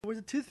Where's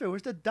the tooth fairy?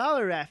 Where's the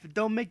dollar at? If it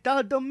don't make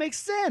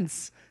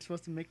sense. You're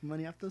supposed to make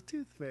money off the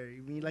tooth fairy.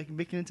 I mean, like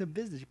making it into a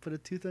business. You put a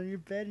tooth on your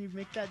bed and you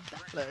make that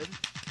dollar.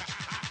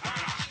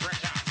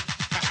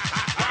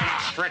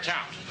 Stretch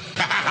out.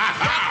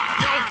 Fuck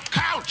your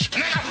couch,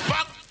 nigga.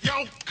 Fuck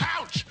your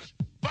couch.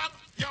 Fuck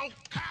your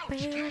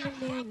couch.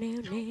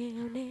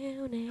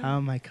 How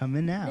am I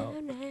coming out?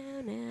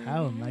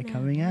 How am I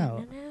coming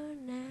out?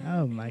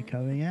 How am I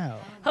coming out?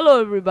 Hello,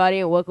 everybody,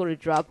 and welcome to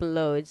Dropping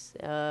Loads.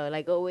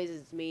 Like always,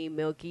 it's me,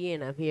 Milky,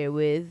 and I'm here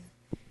with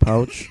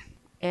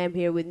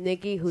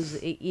Nikki,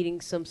 who's eating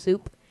some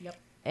soup. Yep.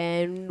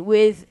 And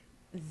with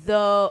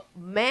the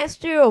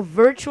master of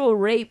virtual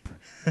rape,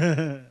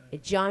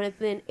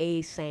 Jonathan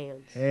A.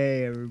 Sands.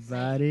 Hey,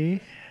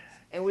 everybody.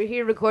 And we're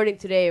here recording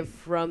today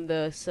from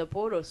the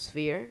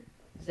Sapporo-sphere.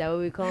 Is that what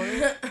we call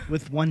it?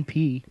 With one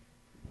P.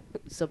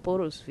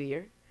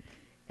 Sapporo-sphere.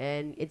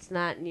 And it's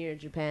not near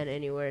Japan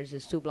anywhere. It's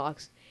just 2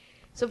 blocks.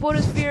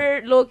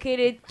 Sapporo-sphere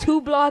located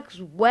 2 blocks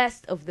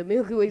west of the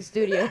Milky Way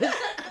Studios.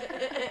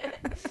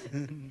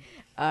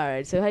 All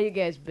right. So how you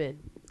guys been?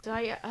 So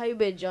how you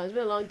been, John? It's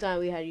been a long time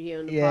we had you here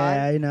on the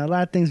pod. Yeah, a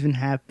lot of things been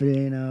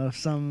happening.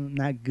 Some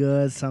not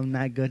good, some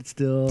not good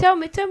still. Tell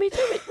me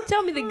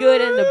the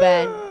good and the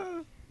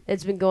bad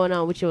that's been going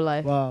on with your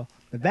life. Well,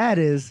 the bad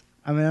is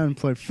I'm an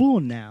unemployed fool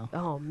now.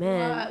 Oh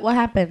man, What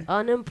happened?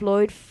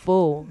 unemployed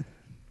fool.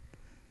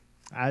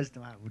 I just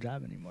don't have a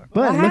job anymore.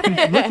 But looking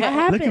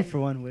happened? for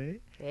one way.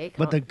 Hey,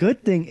 But the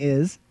good thing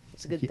is,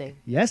 it's a good thing.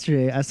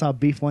 yesterday I saw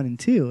Beef 1 and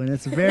 2, and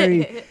it's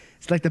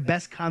it's like the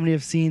best comedy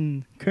I've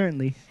seen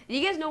currently. Do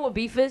you guys know what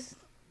beef is?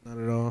 Not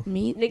at all.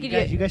 Meat? Nikki,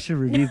 You guys should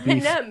review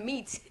Beef. not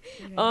meat.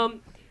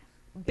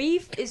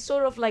 Beef is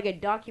sort of like a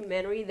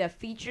documentary that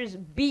features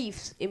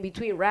beefs in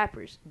between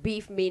rappers.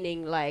 Beef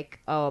meaning like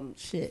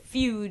Shit.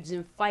 feuds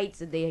and fights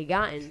that they had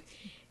gotten.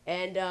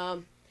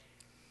 And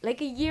like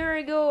a year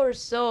ago or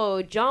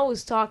so, John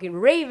was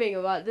raving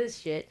about this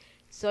shit.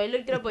 So I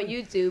looked it up on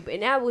YouTube,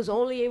 and I was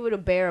only able to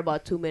bear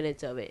about 2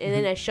 minutes of it. And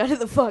then I shut it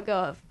the fuck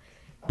off.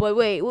 But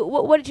wait,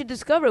 what did you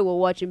discover while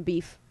watching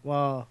Beef?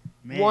 Well,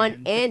 man.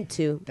 1 and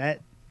 2.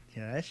 That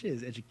shit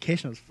is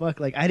educational as fuck.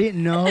 Like, I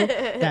didn't know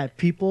that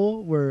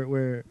people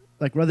were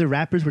like, other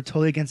rappers were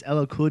totally against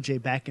LL Cool J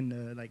back in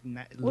the, like,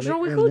 What's late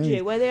wrong with early Cool J?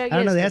 90s. Why they I don't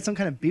know. against They him? had some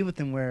kind of beef with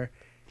him where,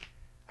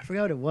 I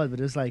forgot what it was, but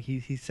it was like he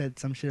said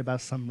some shit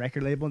about some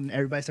record label and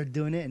everybody started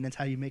doing it, and that's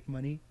how you make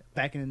money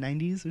back in the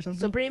 90s or something.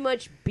 So pretty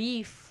much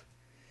Beef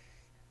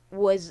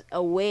was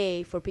a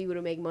way for people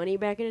to make money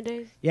back in the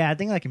days? Yeah, I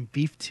think like in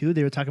Beef 2,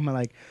 they were talking about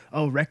like,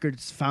 oh,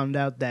 records found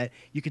out that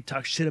you could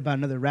talk shit about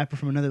another rapper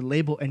from another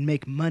label and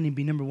make money and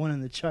be number 1 on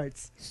the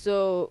charts.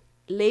 So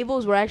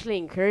labels were actually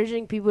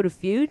encouraging people to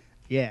feud?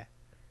 Yeah.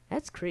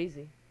 That's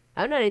crazy.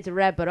 I'm not into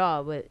rap at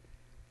all, but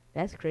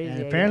that's crazy.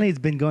 And I apparently guess.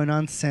 it's been going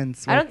on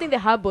since. I don't think the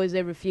Hot Boys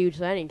ever feud,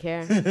 so I didn't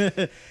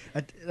care.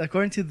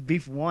 According to the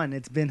Beef 1,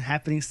 it's been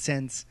happening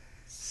since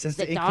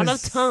The dawn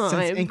of time.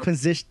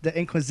 Since the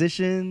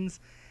Inquisitions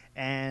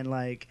and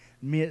like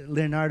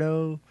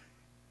Leonardo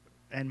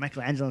and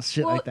Michelangelo and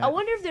shit Well, like that. I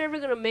wonder if they're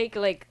ever gonna make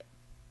like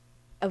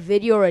a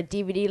video or a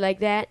DVD like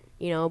that,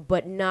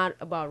 but not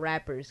about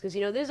rappers, because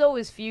there's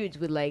always feuds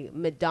with like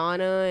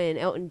Madonna and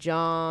Elton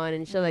John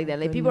and shit like that.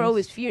 Like people are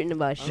always feuding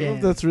about I don't shit. know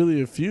if that's really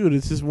a feud.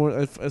 It's just more,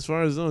 as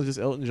far as I know, it's just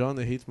Elton John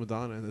that hates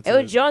Madonna. And that's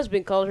Elton it. John's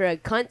been called her a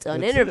cunt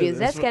on That's it. interviews.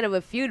 That's That's kind of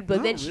a feud,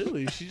 but Not then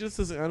really. She just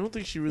doesn't. I don't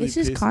think she really It's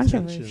just pays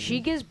controversy. attention. she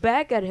gets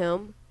back at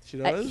him. She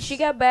does. She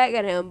got back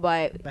at him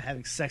by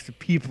having sex with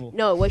people.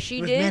 no, what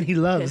she With did man he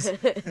loves.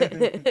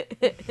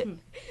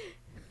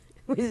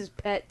 with his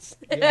pets.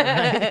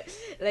 Yeah,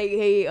 Like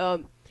he,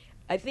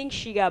 I think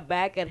she got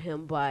back at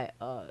him by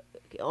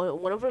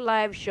on one of her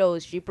live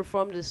shows. She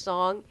performed a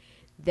song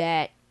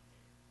that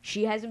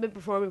she hasn't been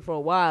performing for a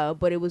while,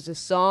 but it was a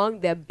song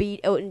that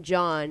beat Elton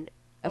John.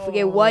 I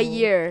forget what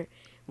year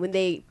when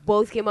they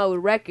both came out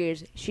with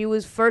records. She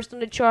was first on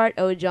the chart.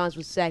 Elton John's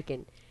was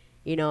second.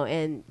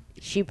 And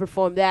she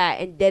performed that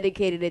and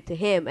dedicated it to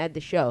him at the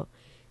show.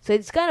 So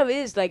it's kind of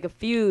is like a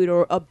feud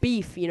or a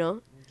beef,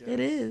 It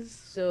is.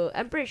 So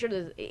I'm pretty sure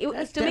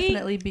That's to me,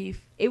 definitely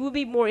beef. it would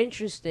be more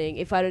interesting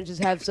if I don't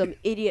just have some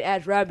idiot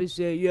ass rapper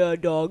say, "Yeah,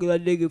 dog,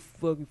 that nigga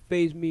fucking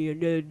phased me,"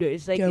 and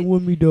it's like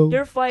with me though.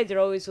 their fights are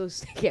always so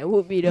can't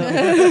whoop me though.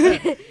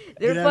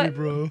 Get at me,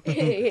 bro.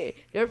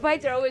 Their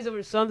fights are always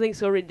over something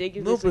so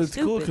ridiculous. No, but and it's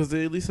cool stupid. because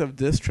they at least have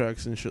diss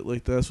tracks and shit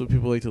like that. That's what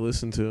people like to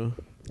listen to.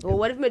 Well,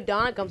 what if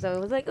Madonna comes out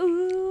and was like,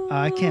 "Ooh,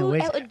 I can't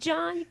wait. Elton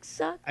John, you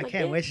suck." I my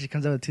can't dick." wait till she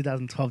comes out with a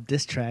 2012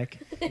 diss track.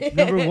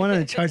 Number 1 on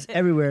the charts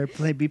everywhere.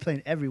 Be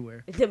playing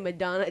everywhere. The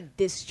Madonna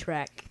diss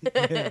track.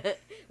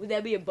 Would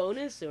that be a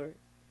bonus or?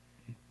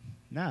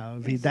 No,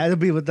 that'll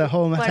be what the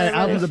whole entire Whatever.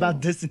 album's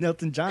about, dissing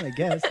Elton John, I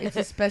guess. It's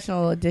a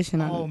special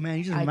edition on Oh man,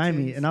 you just remind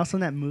me. iTunes. And also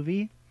in that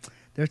movie,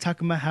 they were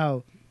talking about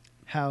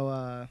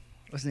how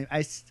what's his name,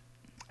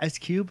 Ice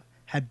Cube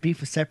had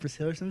beef with Cypress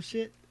Hill or some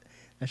shit.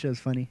 That shit was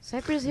funny.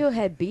 Cypress Hill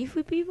had beef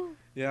with people?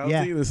 Yeah, I was Yeah.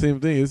 thinking the same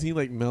thing. Isn't he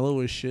like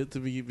mellow as shit to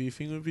be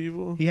beefing with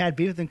people? He had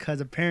beef with him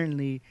because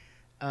apparently,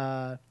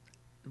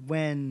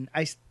 when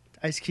Ice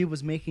Ice Cube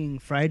was making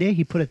Friday,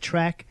 he put a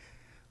track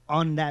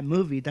on that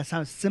movie that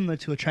sounds similar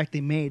to a track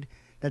they made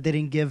that they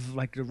didn't give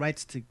like the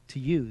rights to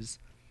use,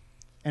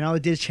 and all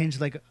it did is change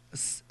like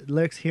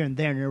lyrics here and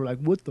there, and they were like,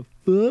 "What the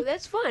Well, fuck?"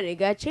 that's fun. It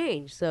got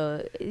changed,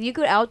 so you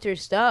could alter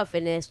stuff,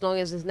 and as long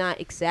as it's not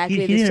exactly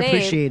He the didn't same,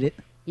 appreciate it.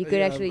 you could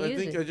Yeah, actually I use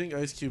think it. I think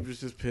Ice Cube was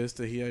just pissed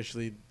that he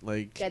actually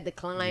like. Got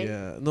declined.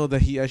 Yeah, no,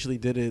 that he actually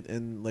did it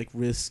and like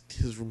risked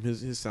his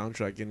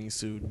soundtrack getting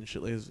sued and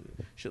shit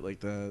like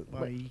that.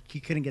 Well, he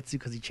couldn't get sued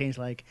because he changed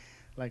like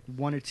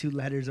one or two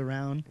letters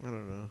around, I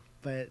don't know.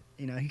 but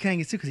he couldn't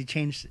get sued because he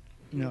changed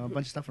a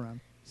bunch of stuff around.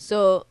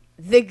 So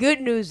the good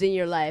news in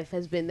your life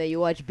has been that you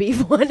watch Beef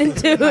 1 and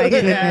 2. My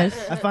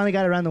goodness. I finally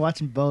got around to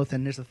watching both,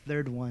 and there's a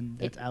third one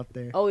that's out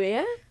there. Oh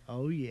yeah?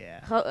 Oh yeah.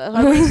 How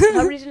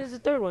recent is the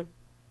third one?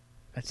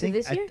 I So think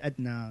this year?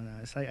 no,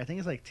 it's like I think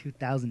it's like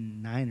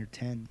 2009 or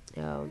 10.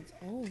 Oh.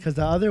 Because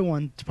the other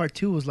one, part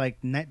 2, was like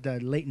the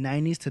late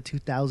 90s to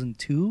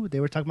 2002. They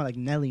were talking about like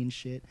Nelly and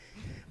shit.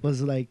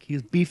 Was like he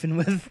was beefing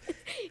with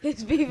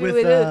He's beefing with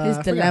with His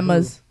I forgot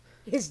dilemmas.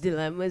 his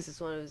dilemmas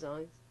is one of his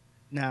songs.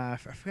 who. Nah, I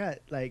forgot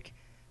like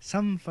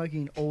some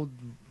fucking old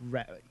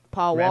rap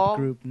Paul Wall.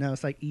 group. No,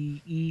 it's like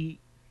E.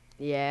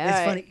 Yeah. It's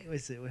alright. funny.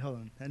 Wait, hold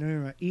on. I don't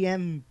remember.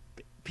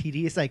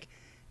 EMPD. It's like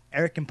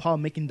Eric and Paul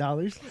making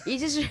dollars. You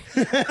just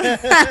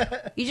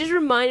you just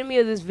reminded me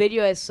of this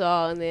video I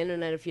saw on the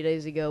internet a few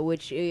days ago,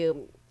 which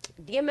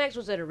DMX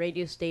was at a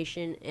radio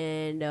station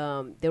and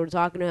they were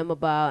talking to him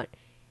about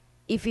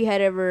if he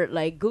had ever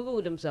like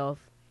Googled himself,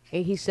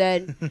 and he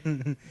said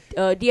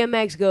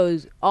DMX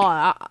goes, "Oh,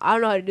 I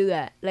don't know how to do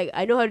that. Like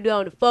I know how to do it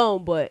on the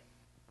phone, but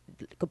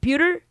the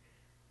computer,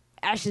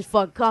 that's just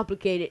fucking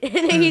complicated." And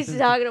then he's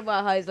talking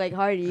about how it's like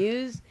hard to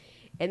use,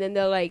 and then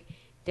they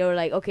were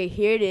like, okay,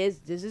 here it is.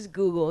 This is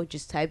Google.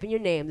 Just type in your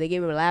name. They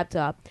gave him a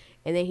laptop.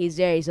 And then he's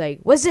there. He's like,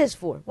 what's this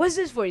for? What's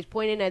this for? He's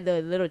pointing at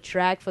the little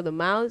track for the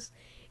mouse.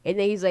 And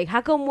then he's like, how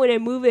come when I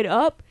move it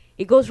up,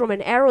 it goes from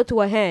an arrow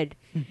to a hand?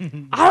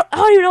 I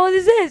don't even know what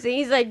this is. And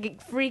he's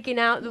like freaking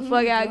out the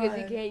fuck out because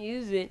he can't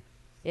use it.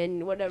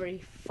 And whatever. He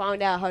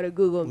found out how to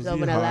Google Was himself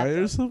he on that high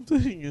or laptop.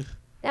 something?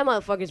 That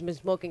motherfucker's been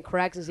smoking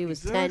crack since he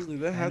was 10. Exactly,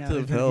 that I had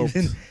know, to have he's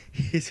been- helped.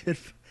 He's been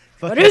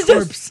What fucking is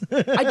this?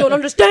 corpse. I don't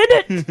understand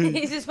it.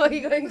 He's just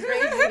fucking going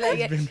crazy.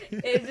 Like,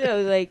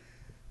 it's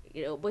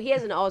like, but he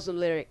has an awesome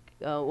lyric.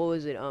 What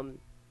was it?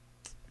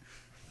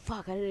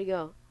 Fuck, how did it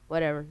go?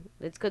 Whatever.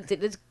 Let's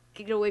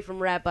get away from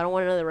rap. I don't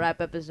want another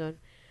rap episode.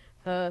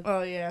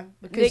 Oh yeah,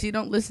 because Nick- you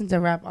don't listen to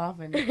rap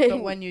often,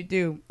 but when you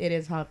do, it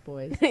is Hot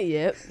Boys.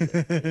 Yep.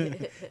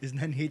 It's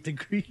 98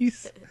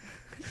 degrees.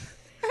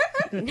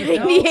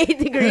 98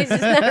 degrees is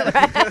not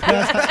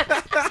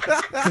rap.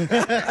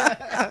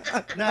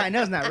 No, I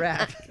know it's not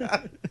rap.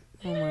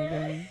 Oh my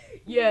god.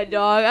 Yeah,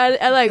 dog.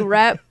 I like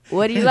rap.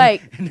 What do you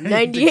like?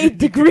 98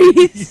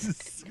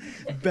 degrees.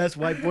 Best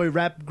white boy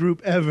rap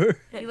group ever.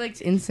 He likes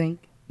NSYNC.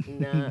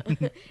 Nah.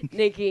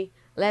 Nikki,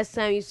 last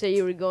time you said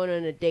you were going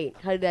on a date.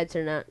 How did that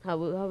turn out? How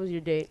was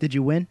your date? Did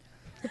you win?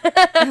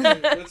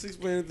 Let's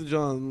explain it to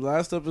John.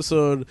 Last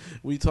episode,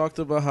 we talked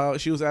about how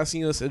she was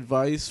asking us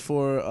advice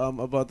for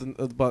about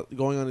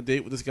going on a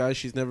date with this guy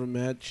she's never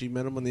met. She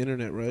met him on the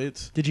internet,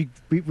 right? Did you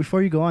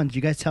before you go on? Did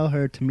you guys tell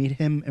her to meet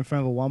him in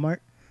front of a Walmart?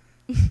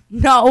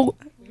 No,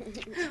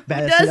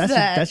 That's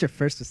that? That's your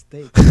first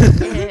mistake.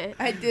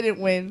 I didn't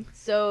win.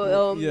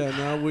 So Yeah.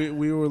 Now we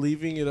were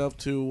leaving it up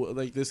to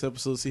like this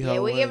episode. See how yeah,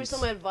 it we went. gave her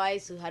some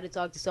advice on how to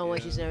talk to someone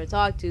Yeah. she's never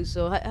talked to.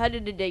 So how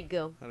did the date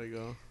go? How'd it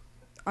go?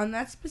 On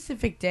that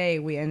specific day,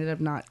 we ended up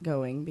not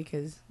going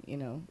because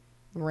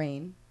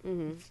rain,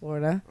 Mm-hmm.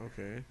 Florida.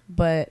 Okay.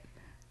 But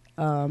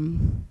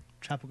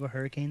Tropical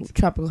hurricanes.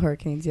 tropical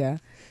hurricanes. Yeah,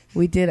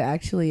 we did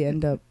actually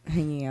end up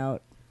hanging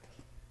out.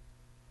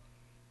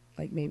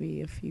 Like maybe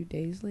a few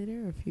days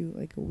later, or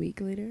a week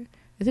later.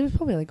 I think it was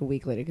probably like a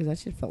week later because that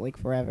shit felt like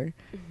forever.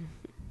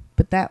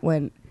 But that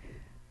went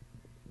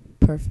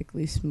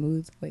perfectly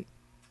smooth. Like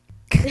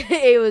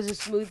It was a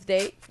smooth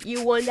date.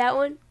 You won that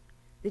one?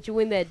 Did you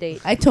win that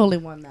date? I totally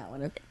won that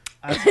one.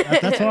 That's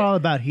what we're all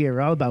about here.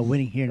 We're all about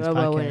winning here in this What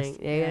about podcast. winning?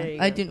 Yeah, there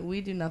you I go. do.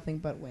 We do nothing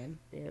but win.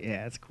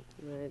 Yeah, that's cool.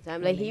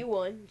 Time like he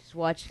won. Just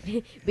watch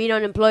being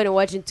unemployed and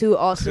watching 2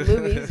 awesome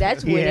movies.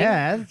 That's winning.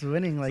 Yeah, that's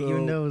winning. Like even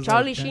So- though it was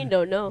Charlie like, Sheen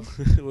don't know.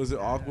 Was it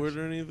awkward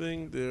or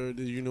anything? Did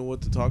you know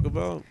what to talk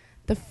about?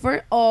 The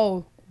first.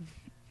 Oh,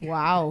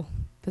 wow.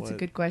 That's a What?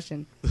 good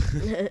question.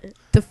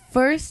 The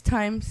first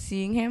time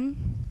seeing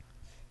him,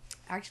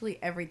 actually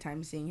every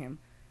time seeing him,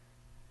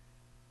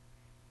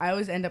 I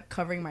always end up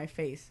covering my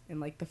face in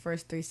like the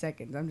first 3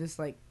 seconds. I'm just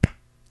like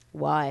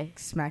Why?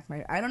 smack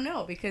my. I don't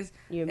know because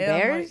You I'm like-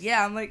 embarrassed?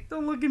 yeah, I'm like,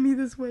 don't look at me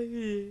this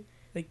way,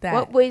 like that.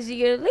 What ways are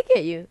you gonna look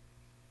at you?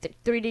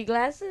 3D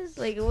glasses?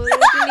 Like what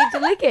do you need to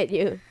look at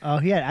you? Oh,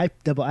 he had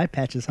double eye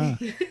patches, huh?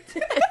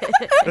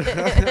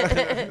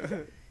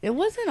 It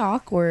wasn't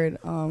awkward.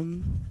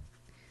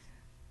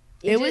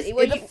 It was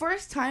Well, the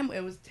first time.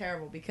 It was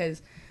terrible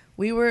because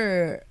we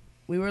were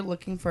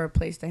looking for a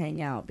place to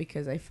hang out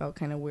because I felt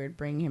kind of weird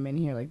bringing him in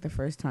here like the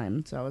first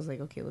time. So I was like,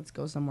 okay, let's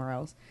go somewhere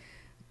else.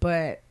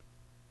 But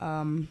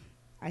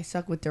I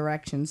suck with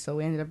directions, so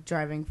we ended up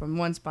driving from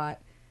one spot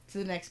to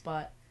the next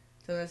spot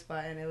to the next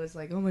spot, and it was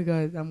like, oh my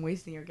god, I'm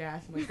wasting your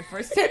gas in like the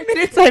first 10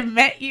 minutes I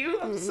met you.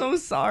 I'm so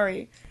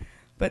sorry.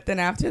 But then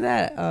after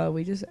that,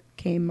 we just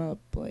came up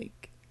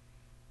like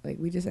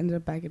we just ended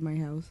up back at my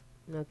house.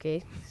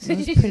 Okay. That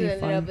was You pretty ended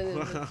fun. up in the-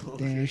 Wow.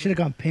 Damn, you should have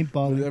gone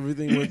paintballing.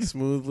 Everything went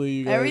smoothly.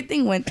 You guys-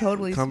 Everything went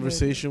totally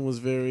Conversation was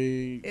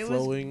very It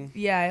flowing. was,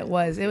 yeah, it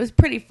was. It was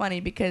pretty funny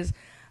because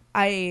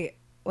I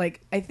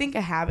think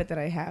a habit that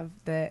I have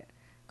that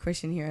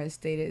Christian here has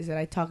stated is that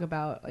I talk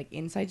about like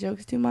inside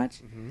jokes too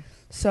much. Mhm.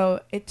 So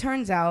it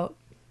turns out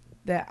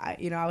that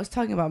I was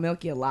talking about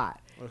Milky a lot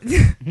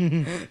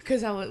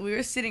because we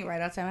were sitting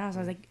right outside my house. I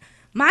was like,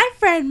 my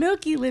friend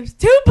Milky lives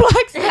 2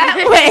 blocks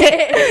that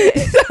way.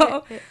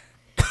 So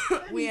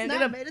we He's ended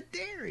not up. made of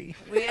dairy.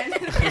 We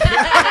ended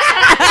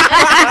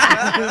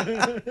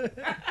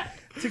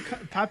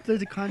Popular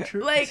to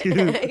contra. like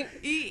to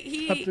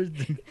he popular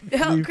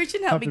to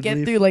Christian helped me popular get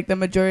belief. through like the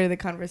majority of the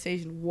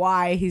conversation.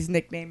 Why he's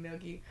nicknamed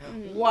Milky?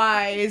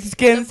 Why is his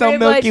skin so pretty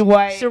milky much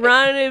white?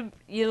 Surrounded,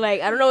 you're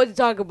like, I don't know what to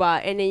talk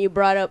about, and then you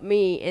brought up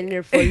me, and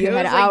therefore you It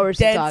had was, like, hours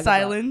dead to talk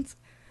silence.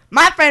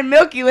 My friend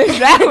Milky lives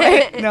that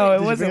way. No, it Did you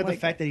bring wasn't up the like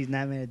fact that he's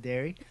not made of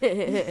dairy?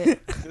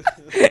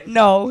 about.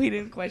 no, he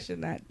didn't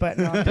question that. But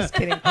no, I'm just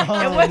kidding.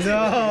 Oh wasn't-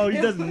 no,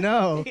 he doesn't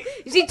know.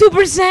 Is he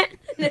 2%?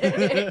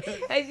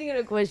 How's he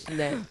gonna question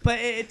that? But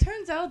it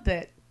turns out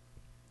that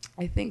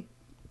I think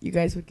you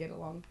guys would get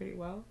along pretty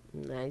well.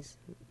 Nice.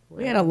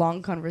 We had a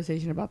long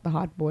conversation about the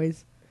Hot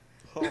Boys,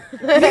 Oh.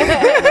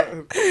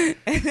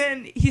 and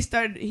then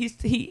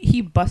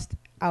he bust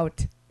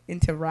out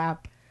into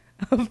rap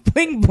of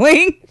Bling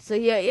Bling. So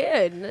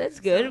yeah, that's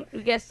good.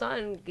 We got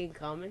something in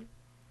common.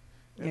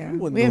 Yeah,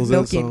 Everyone we have knows that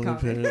Milky in song,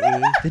 common.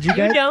 apparently. Did you You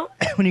guys, don't.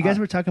 when you guys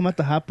were talking about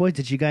the Hot Boys,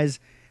 did you guys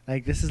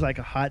like this is like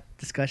a hot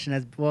discussion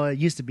as well? It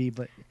used to be,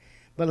 but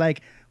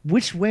like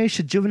which way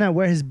should Juvenile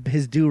wear his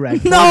do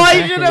rag? No,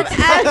 I should have asked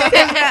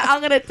him that. I'm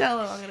gonna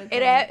tell him.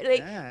 It Yeah, like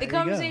there the you go.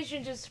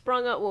 conversation just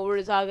sprung up when we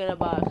were talking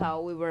about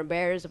how we were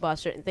embarrassed about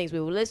certain things we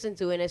would listen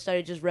to, and I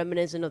started just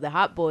reminiscing of the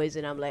Hot Boys,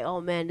 and I'm like,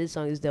 oh man, this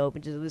song is dope,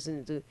 and just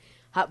listening to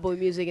Hot Boy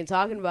music and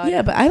talking about Yeah,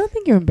 it. but I don't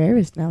think you're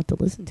embarrassed now to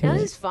listen to That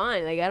it. is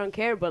fine. Like I don't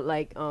care, but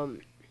like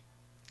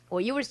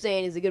what you were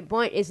saying is a good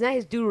point. It's not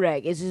his do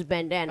rag; it's his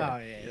bandana.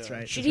 Oh yeah, that's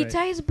right. Should that's he right.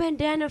 tie his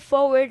bandana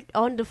forward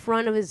on the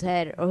front of his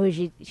head, or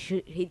should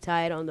he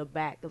tie it on the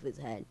back of his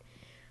head?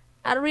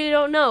 I really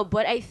don't know,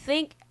 but I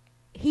think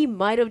he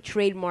might have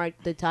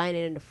trademarked the tying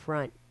it in the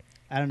front.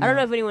 I don't know. I don't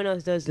know if anyone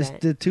else does This,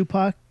 that. the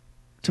Tupac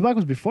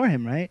was before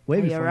him, right? Way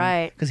Oh, before. you're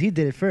right. Because he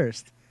did it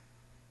first,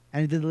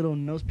 and he did a little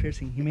nose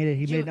piercing. He made it.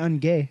 He made it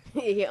ungay.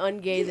 He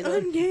ungay the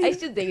ungay. I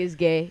still think it's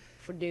gay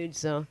for dudes.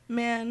 So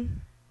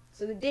Man,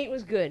 the date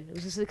was good. It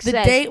was a the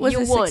success. date was You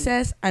a won.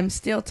 success. I'm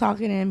still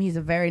talking to him. He's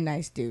a very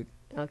nice dude.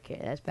 Okay,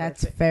 that's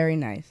That's perfect. very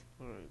nice.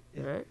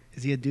 Alright.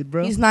 Is he a dude,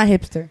 bro? He's not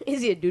hipster.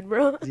 Is he a dude,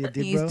 bro? Is he a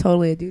dude, He's bro?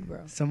 totally a dude, bro.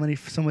 so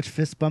much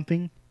fist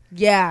bumping.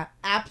 Yeah,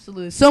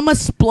 absolutely. So much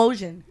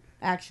explosion,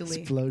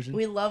 actually. Explosion.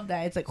 We love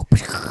that. It's like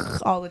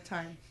all the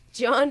time.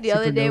 John, the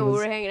other day when we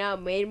Supernovas. were hanging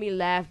out, made me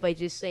laugh by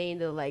just saying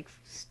the like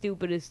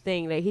stupidest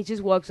thing. Like he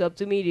just walks up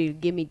to me to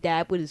give me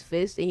dap with his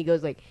fist, and he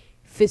goes like,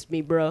 "Fist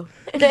me, bro."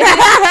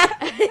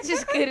 I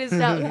just couldn't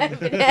stop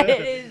laughing at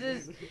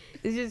it.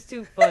 It's just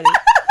too funny.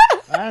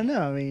 I don't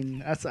know. I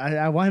mean,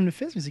 I want him to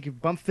fist me so he can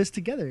bump fists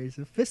together. He's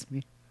a fist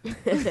me.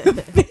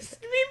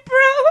 Fist me,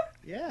 bro.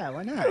 Yeah,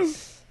 why not?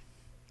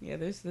 Yeah,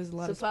 there's a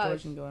lot So of Paj,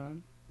 explosion going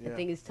on. I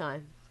think it's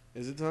time.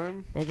 Is it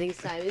time? I think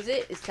it's time. Is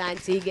it? It's time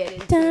to get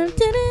into.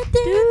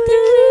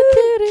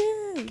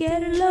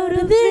 Get a load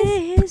of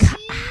this.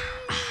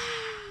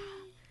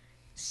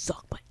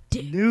 Suck my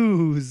dick.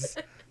 News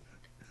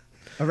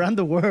around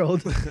the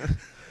world.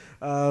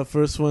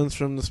 First one's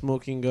from the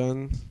Smoking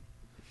Gun.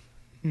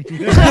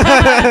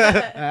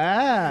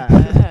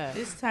 Ah,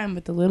 This time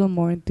with a little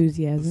more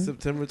enthusiasm.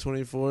 September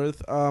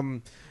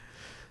 24th.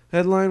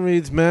 Headline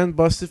reads, "Man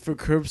busted for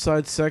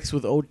curbside sex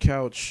with old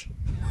couch."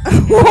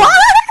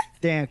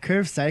 damn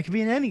curve side. It could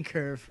be in any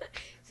curve.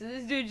 So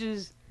this dude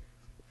just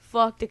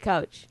fucked the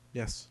couch.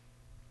 Yes.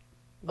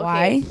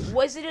 Why? Okay,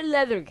 was it a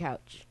leather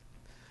couch?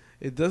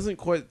 It doesn't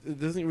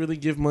really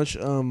give much.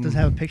 Does it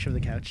have a picture of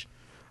the couch?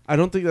 I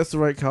don't think that's the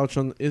right couch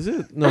on. Is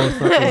it? No, it's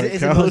not the right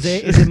Is it, couch.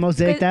 is it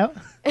mosaiced out?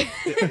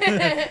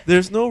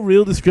 There's no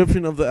real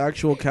description of the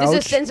actual There's a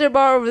couch. sensor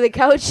bar over the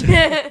couch.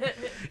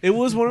 It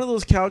was one of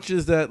those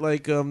couches that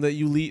like that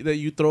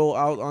you throw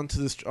out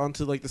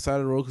onto like the side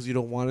of the road because you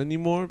don't want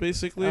anymore,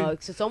 basically.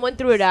 So someone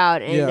threw it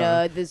out, and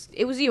Yeah.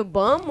 was he a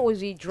bum? Was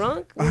he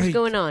drunk? What was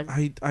going on?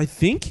 I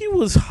think he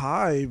was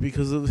high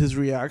because of his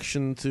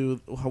reaction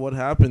to what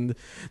happened.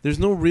 There's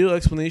no real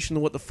explanation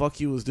of what the fuck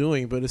he was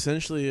doing, but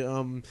essentially,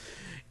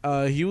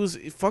 he was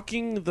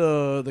fucking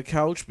the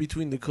couch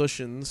between the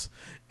cushions,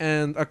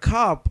 and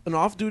an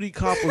off-duty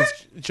cop was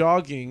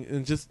jogging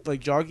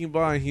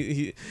by,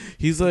 and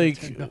he's like,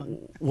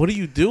 "What are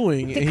you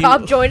doing?" The And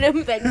cop joined him.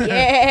 Like,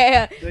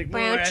 yeah, Like,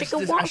 brown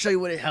chicken I'll walk. show you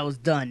what the hell was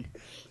done.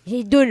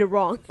 He's doing it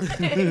wrong.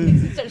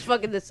 He starts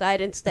fucking the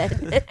side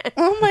instead.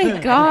 Oh my I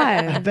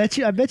god. bet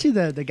you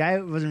the guy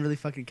wasn't really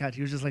fucking couch.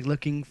 He was just like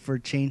looking for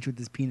change with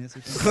his penis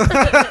or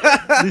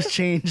something. Loose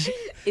change.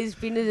 His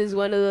penis is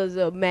one of those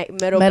metal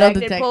Metal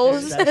magnet detectors.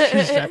 poles.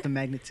 Strap the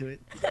magnet to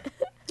it.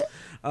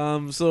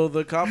 So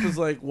the cop is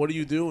like, "What are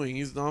you doing?"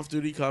 He's an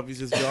off-duty cop. He's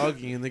just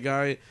jogging, and the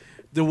guy,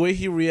 the way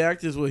he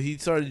reacted is he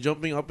started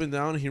jumping up and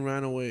down. And he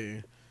ran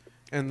away,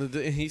 and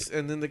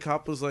then the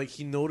cop was like,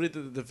 he noted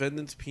that the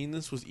defendant's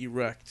penis was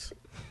erect.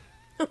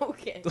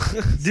 Okay.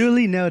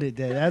 Duly noted.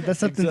 That's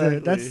something. Exactly.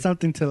 That's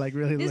something to like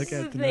really This look is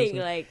at. the to know thing,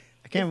 something. like,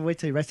 I can't wait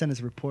till he writes down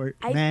his report.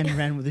 I- Man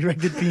ran with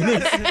erected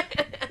penis.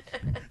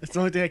 That's the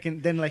only thing I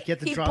can. Then like you have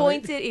to he draw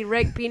pointed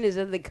erect penis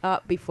at the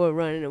cop before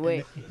running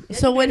away.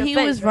 So when an he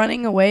offense, was right?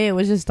 running away, it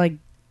was just like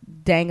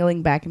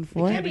dangling back and It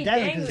forth. can't be be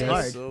dangling 'cause it's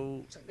dangling. hard.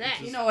 So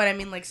That. You know what I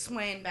mean, like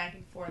swaying back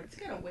and forth. It's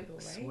gotta wiggle,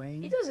 right? He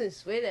Swing. doesn't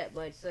sway that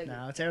much. Like,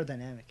 No, it's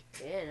aerodynamic.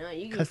 yeah, no,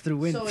 you can. Cuts through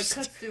wind. So it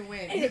cuts through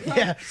wind.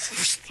 Yeah,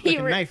 He like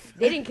a ran- knife.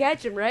 They didn't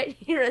catch him, right?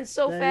 He ran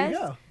so There fast. you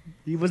go.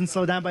 He wasn't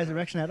slowed down by his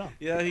erection at all.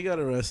 yeah, he got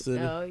arrested.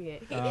 Oh yeah.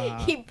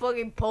 Ah. He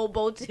fucking pole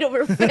bolted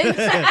over a fence.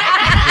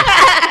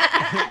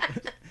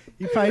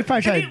 He probably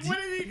tried. What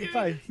did he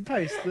do? He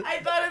probably split. I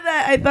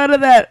thought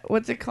of that.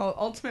 What's it called?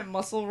 Ultimate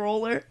muscle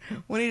roller.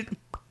 When he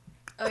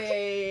Oh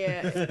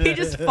yeah. he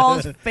just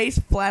falls face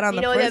flat on You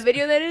the know what that first.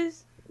 video that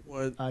is?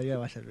 What? Yeah,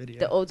 watch that video.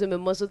 The ultimate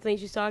muscle thing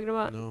she's talking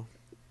about. No.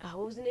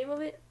 What was the name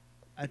of it?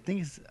 I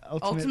think it's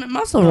Ultimate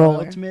muscle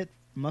roller. Ultimate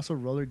Muscle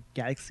Roller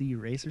Galaxy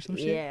Race or some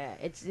shit. Yeah,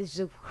 it's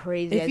a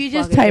crazy. If ass you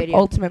just fucking type video.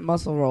 ultimate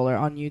muscle roller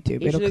on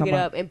YouTube, you it'll should look come it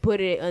up. up and put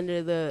it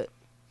under the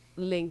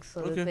links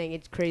on Okay. the thing.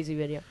 It's crazy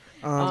video.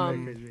 very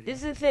crazy video. This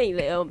is the thing.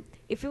 Like,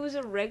 if it was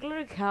a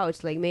regular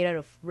couch, like made out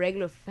of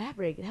regular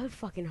fabric, that would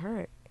fucking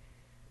hurt.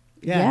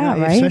 Yeah,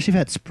 no, right? Especially if it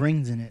had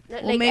springs in it.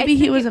 Like, Well, I maybe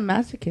he think was it- a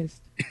masochist.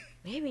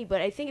 maybe,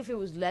 but I think if it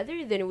was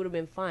leather, then it would have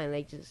been fine.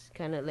 Like just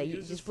kind of like He you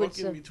was just just put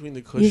fucking some. between the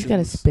You cushions. just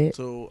gotta spit.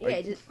 So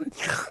Yeah, just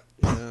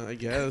I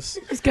guess.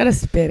 He's gotta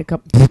spit a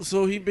couple.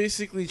 So he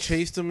basically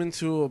chased him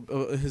into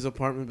his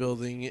apartment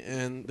building,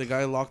 and the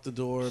guy locked the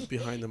door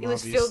behind him. it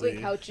was obviously. filled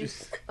with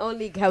couches.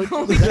 Only couches.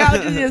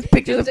 couches. He has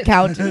pictures of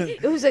couches.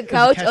 It was a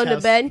couch couch on the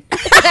house. bed.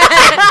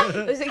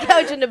 It was a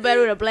couch on the bed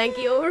with a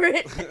blankie over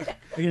it. I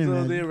can So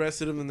imagine. they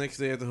arrested him the next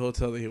day at the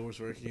hotel that he was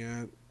working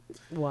at.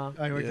 Wow.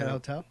 Oh, he worked at a Yeah.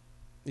 hotel?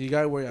 The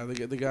guy,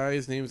 the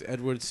guy's name's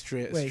Edward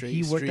Wait,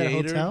 he worked at a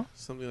hotel?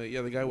 Something like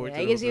the guy worked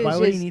I at guess a he hotel. Why was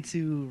would he just-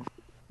 need to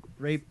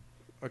rape?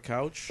 A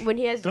couch. When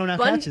he has Throwing out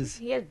bunch, couches.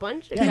 he has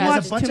bunch of Yeah, he wants has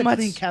couches. a bunch too of much-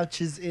 clean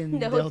couches in The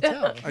the hotel.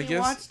 hotel. I He guess.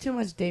 watched too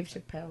much Dave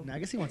Chappelle. No, I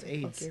guess he wants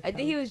AIDS. Fuck your I think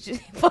pal. he was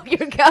just fuck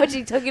your couch.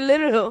 He took it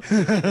literal.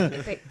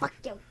 He's like, fuck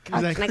your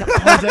couch. like- Like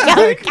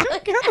a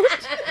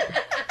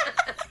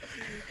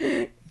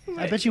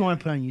I bet you want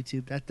to put on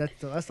YouTube.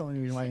 That's the only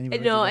reason why anybody.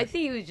 would No, do I that.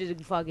 think he was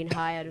just fucking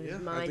high out of Yeah,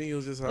 his I mind. think he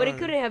was just But it high.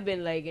 couldn't have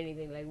been like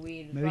anything like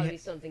weed. It was Maybe probably he-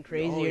 something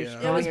crazy Oh, or yeah.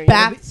 strong. It was or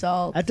bath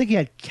salt. I think he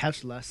had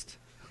couch lust.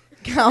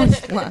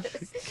 Couch lust.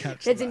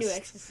 Couch That's a new lust.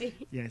 ecstasy.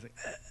 Yeah, he's like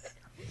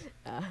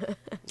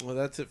Well,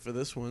 that's it for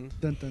this one.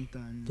 dun dun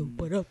dun.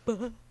 All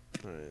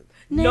right.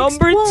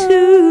 Number one.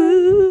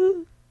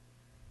 2.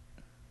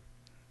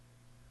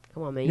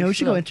 Come on, man. You know, we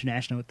should go slow.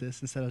 international with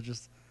this instead of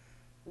just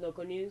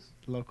Local news.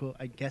 local.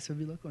 I guess it would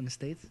be local in the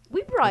states.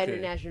 We brought Okay.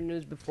 international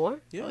news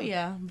before. Yeah. Oh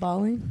yeah,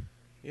 balling.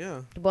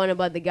 Yeah. The one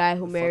about the guy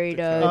who Fuck married.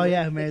 the cow. Oh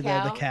yeah, who married the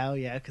cow. cow?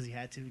 Yeah, because he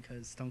had to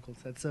because Stone Cold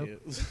said so.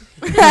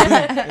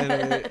 Yeah.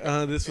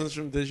 Anyway, this one's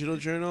from Digital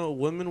Journal.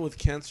 Woman with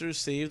cancer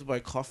saved by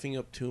coughing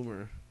up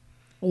tumor.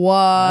 What?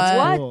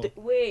 That's What?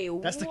 cool.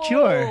 Wait. That's the whoa.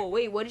 cure.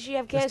 Wait, what did she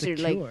have That's cancer?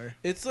 the Like, cure.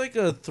 It's like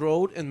a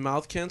throat and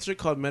mouth cancer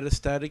called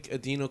metastatic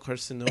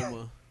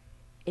adenocarcinoma.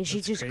 and she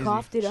That's just crazy.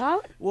 coughed it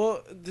out?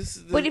 Well,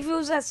 But if it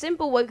was that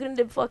simple, why couldn't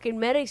the fucking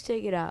medics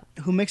take it out?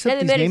 Who makes Yeah, up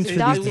the these medics names it, for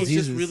stopped these it was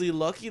diseases? just really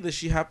lucky that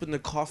she happened to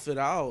cough it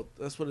out.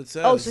 That's what it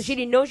says. Oh, so she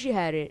didn't know she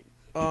had it.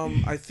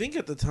 I think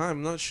at the time,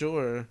 I'm not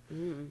sure.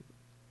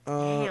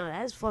 Damn,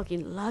 that's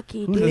fucking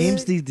lucky, Who dude.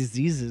 names these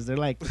diseases? They're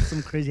like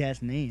some crazy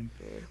ass name.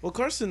 Well,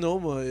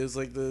 carcinoma is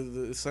like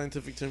the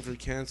scientific term for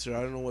cancer.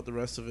 I don't know what the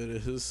rest of it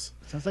is.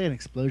 Sounds like an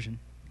explosion.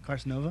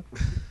 Carcinova.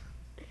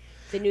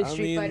 The new I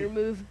Street mean- Fighter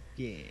move.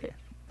 Yeah.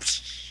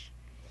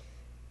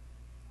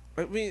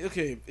 I mean,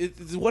 okay,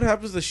 what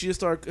happens is she just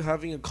started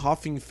having a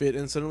coughing fit,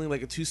 and suddenly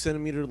like a 2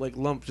 centimeter like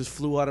lump just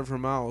flew out of her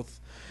mouth,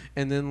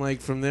 and then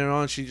like from there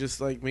on she just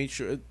like made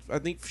sure. I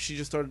think she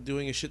just started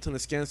doing a shit ton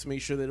of scans to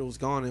make sure that it was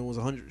gone, and it was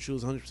 100. She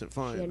was 100% She had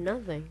fine.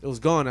 nothing. It was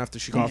gone after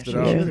she Yeah, coughed she it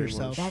out. killed pretty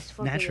herself. much. That's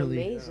fucking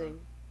Naturally. amazing.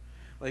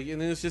 Like,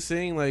 and it's just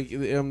saying like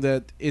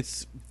that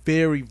it's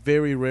very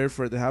very rare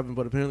for it to happen,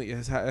 but apparently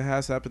it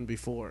has happened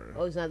before.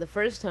 Oh, it's not the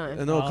first time.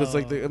 I know, because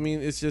like Oh. I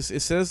mean, it's just it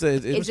says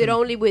that Is it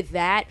only with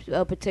that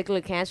particular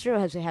cancer, or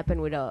has it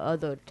happened with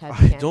other types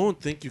of I cancer? don't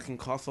think you can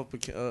cough up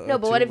a No,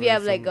 but what if you tumor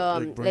have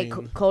from, like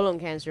brain. colon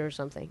cancer or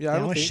something? Yeah, I Yeah, I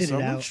don't wanna think shit so. it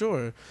I'm not out.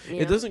 sure. You It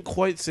know? doesn't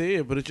quite say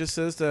it, but it just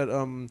says that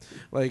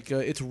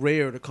it's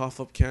rare to cough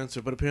up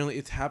cancer, but apparently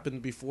it's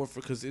happened before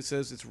because it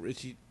says it's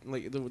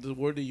like the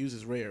word they use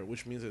is rare,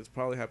 which means it's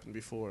probably happened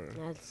before. before.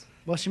 That's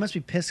Well, she must be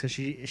pissed because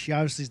she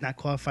obviously is not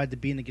qualified to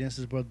be in the Guinness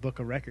World Book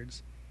of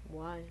Records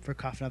why. for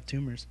coughing up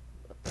tumors.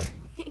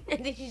 I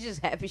think she's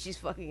just happy she's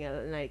fucking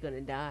not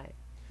gonna die.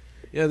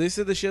 Yeah, they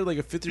said that she had like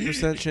a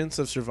 50% chance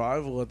of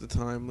survival at the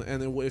time,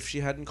 and if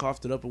she hadn't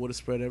coughed it up, it would have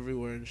spread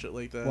everywhere and shit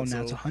like that. Well, now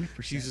so it's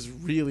 100%. she's just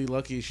really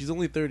lucky. She's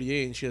only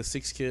 38 and she has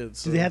 6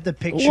 kids. Do So. they have the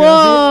picture of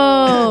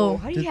Whoa!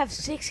 How do you have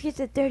 6 kids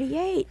at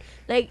 38?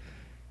 Like,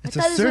 It's I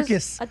a thought this was-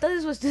 circus. I thought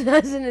this was They're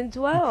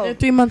 2012.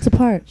 3 months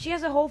apart. She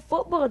has a whole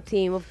football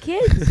team of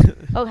kids.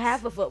 Oh,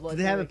 half a football. it? Do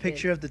they team have a of kids.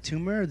 picture of the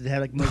tumor? Or do they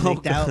have like No,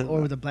 mosaiced out God.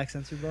 or with a black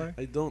sensor bar?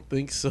 I don't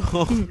think so.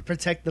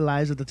 Protect the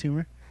lives of the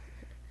tumor.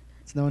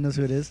 So no one knows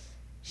who it is.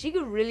 She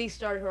could really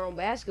start her own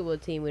basketball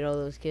team with all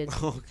those kids.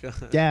 Oh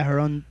god. Yeah, her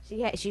own.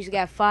 She's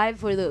got 5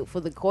 for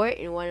the court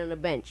and 1 on the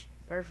bench.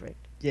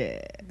 Perfect.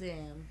 Yeah,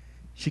 Damn.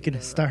 she can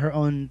start her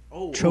own.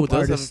 Oh, Trope it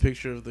does artist. have a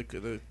picture of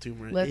the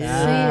tumor. Let's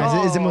Ah,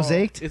 see. is it Oh.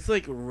 mosaiced? It's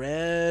like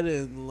red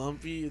and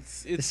lumpy.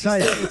 It's It's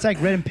like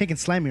red and pink and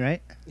slimy,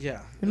 right?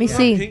 yeah. Let me It's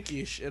see. Not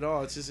pinkish at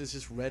all. It's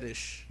just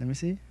reddish. Let me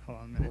see. Hold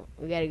on a minute.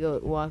 We gotta go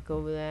walk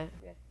over that.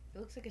 It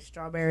looks like a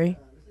strawberry.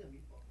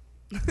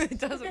 It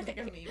does look like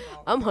a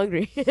meatball. I'm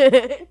hungry.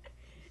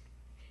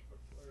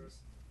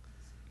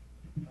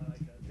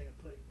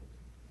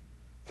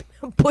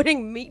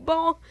 Pudding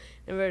meatball?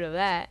 Never heard of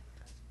that.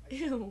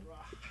 Ew.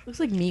 Looks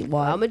like meat I'm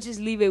wad. gonna just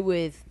leave it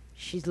with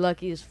she's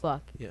lucky as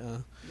fuck. Yeah.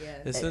 Yeah.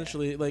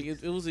 Essentially, like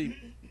it was a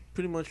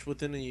pretty much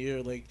within a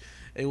year. Like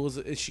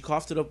she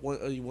coughed it up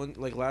one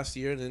like last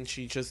year, and then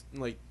she just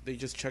like they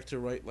just checked her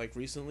right like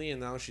recently, and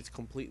now she's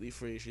completely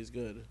free. She's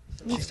good.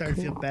 She started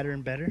to feel better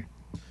and better.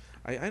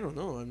 I don't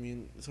know. I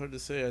mean, it's hard to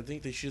say. I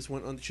think that she just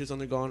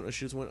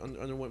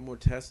underwent more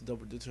tests to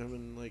double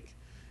determine like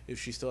if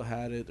she still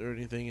had it or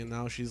anything, and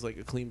now she's like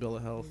a clean bill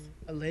of health.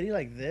 A lady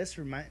like this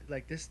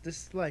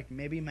this like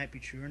maybe might be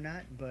true or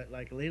not, but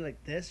like a lady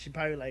like this, she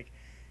probably like,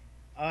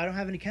 oh, I don't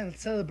have any candles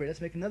to celebrate. Let's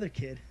make another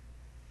kid.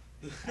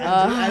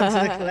 Add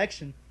to the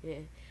collection. Yeah.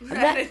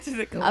 Add it to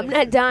the I'm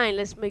not dying.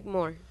 Let's make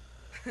more.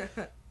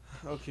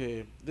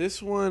 Okay, this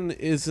one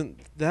isn't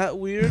that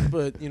weird,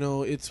 but you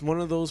know, it's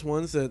one of those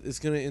ones that is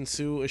gonna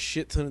ensue a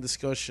shit ton of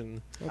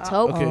discussion. Let's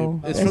hope. Okay,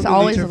 Oh. it's It's from the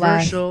always the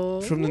last.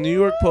 Controversial. From the New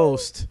York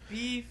Post,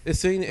 Beef. it's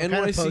saying the What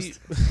kind of NYC.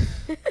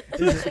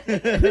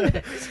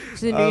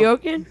 Is it New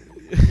Yorkin?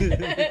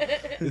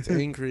 It's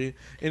angry.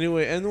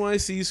 Anyway,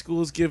 NYC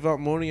schools give out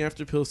morning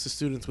after pills to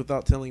students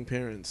without telling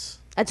parents.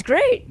 That's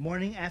great.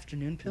 Morning,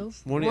 afternoon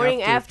pills.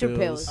 Morning after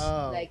pills.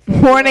 Oh. Like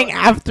Morning,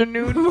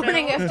 afternoon.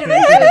 morning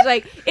afternoon pills.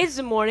 Like it's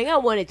the morning. I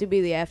want it to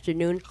be the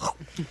afternoon.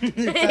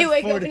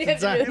 Anyway, forward in in the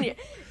afternoon. time. Yeah.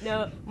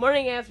 No,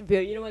 morning after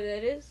pill. You know what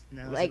that is?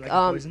 No, is it like a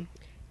poison?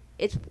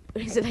 it's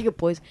is it like a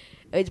poison?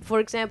 It's, for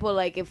example,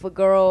 like if a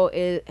girl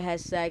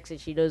has sex and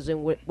she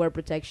doesn't wear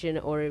protection,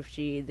 or if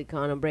the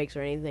condom breaks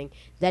or anything,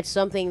 that's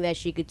something that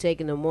she could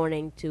take in the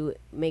morning to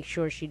make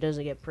sure she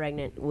doesn't get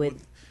pregnant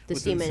with the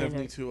Within semen in her.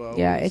 72 hours.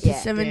 Yeah, it's Yeah.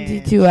 a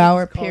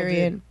 72-hour Damn, she's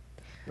period.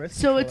 Birth so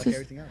control it's like just-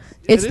 everything else.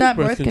 It's It is not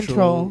birth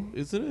control.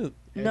 isn't it?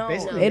 No,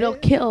 basically it'll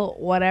it. kill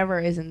whatever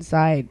is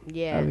inside.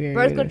 Yeah, of your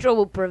birth uterus. control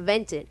will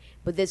prevent it,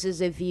 but this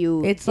is if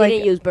you It's didn't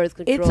like- use birth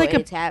control It's like and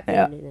a, it's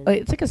happening.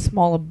 it's like a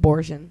small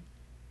abortion.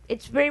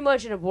 It's very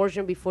much an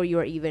abortion before you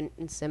are even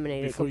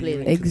inseminated Before you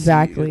completely. even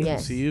Exactly. Yes.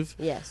 conceive.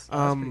 Yes. Oh,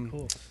 that's pretty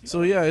cool.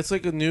 So yeah, it's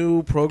like a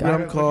new program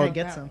Where can I called.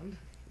 get some?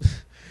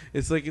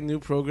 It's like a new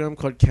program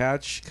called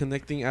Catch,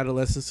 connecting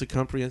adolescents to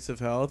comprehensive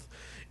health.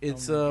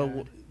 It's Oh my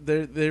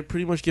God. they're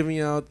pretty much giving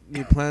out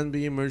the Plan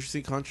B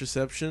emergency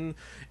contraception,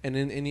 and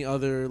then any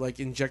other like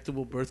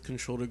injectable birth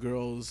control to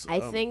girls. I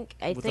think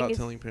without it's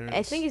telling parents.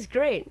 I think it's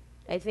great.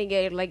 I think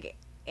like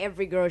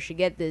every girl should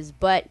get this,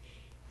 but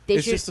they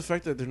it's should just the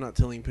fact that they're not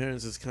telling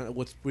parents is kind of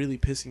what's really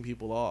pissing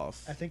people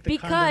off. I think the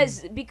because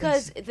condom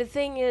because is- the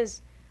thing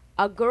is,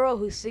 a girl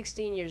who's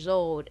 16 years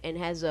old and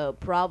has a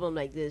problem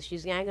like this,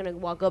 she's not gonna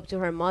walk up to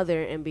her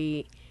mother and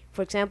be,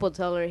 for example,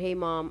 tell her, "Hey,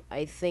 mom,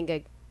 I think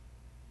I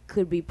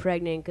could be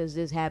pregnant because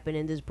this happened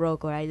and this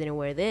broke, or I didn't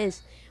wear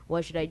this.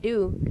 What should I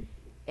do?"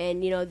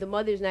 And the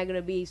mother's not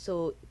gonna be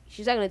so.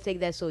 She's not gonna take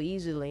that so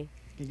easily.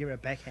 you give her a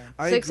backhand.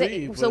 I so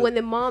agree. so but when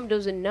the mom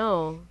doesn't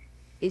know,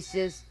 it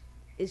just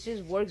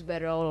works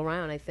better all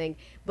around, I think.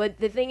 But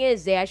the thing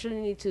is, they actually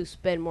need to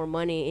spend more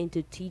money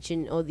into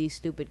teaching all these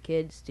stupid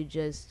kids to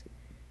just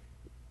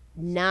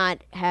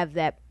not have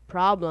that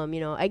problem.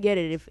 I get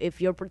it.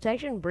 If your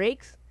protection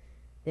breaks,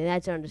 then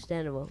that's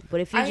understandable.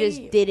 But if you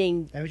just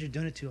didn't, That means you're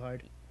doing it too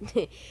hard.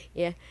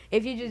 yeah,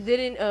 if you just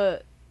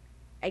didn't,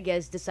 I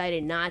guess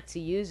decided not to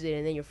use it,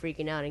 and then you're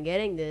freaking out and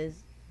getting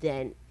this,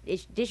 then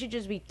they should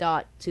just be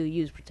taught to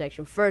use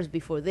protection first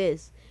before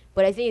this.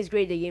 But I think it's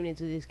great they gave it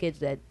to these kids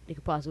that they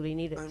could possibly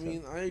need it. I so.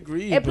 mean, I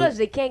agree. And but plus,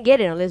 they can't get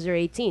it unless they're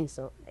 18,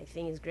 so I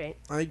think it's great.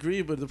 I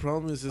agree, but the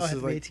problem is Oh, this have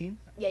is to be like 18?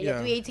 Yeah, you have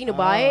to be Yeah. 18 to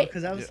buy it.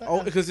 Because I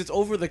was because it's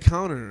over the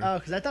counter. Oh,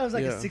 because I thought it was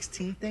like Yeah. a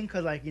 16 thing.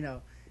 Because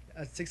a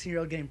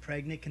 16-year-old getting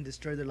pregnant can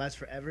destroy their lives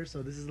forever.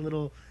 So this is a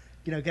little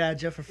get out of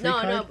jail for free No,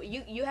 card? no, but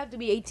you have to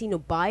be 18 to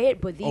buy it,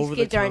 but these Over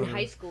the kids are in counter.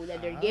 high school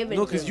that they're given.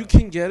 No, to because them. you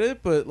can get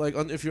it, but like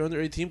if you're under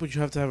 18, but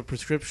you have to have a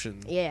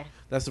prescription. Yeah.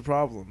 That's the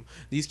problem.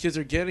 These kids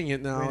are getting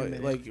it now. Wait a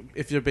minute. Like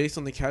if they're based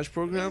on the cash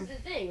program. This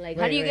is the thing. Like,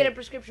 Right, how do you get a right.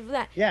 prescription for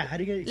that? Yeah, how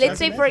do you get? Let's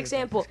say, that's for a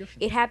example,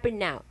 prescription. it happened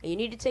now, and you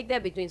need to take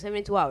that between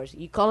 72 hours.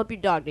 You call up your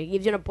doctor. He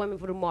gives you an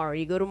appointment for tomorrow.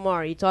 You go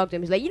tomorrow. You talk to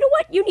him. He's like, you know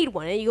what? You need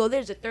one. And you go,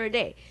 there's a third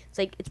day. It's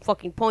like, it's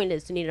fucking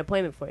pointless to need an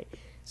appointment for it.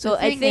 So The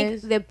I thing think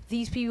is- that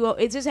these people,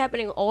 is this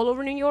happening all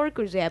over New York,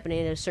 or is it happening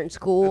in a certain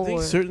school? I think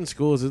or- certain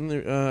schools, isn't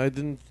there? I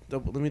didn't.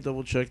 Let me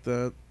double check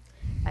that.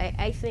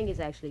 I think it's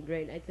actually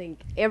great. I think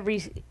every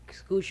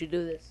school should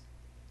do this.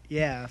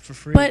 Yeah, for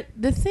free. But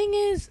the thing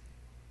is,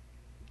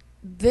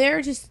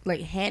 they're just like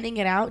handing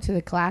it out to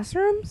the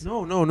classrooms.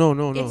 No.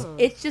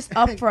 It's just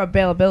up for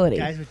availability.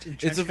 guys with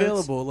trench It's coats?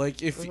 available.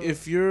 Like if Mhm.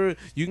 if you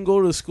can go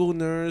to the school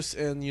nurse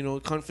and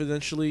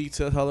confidentially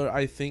tell her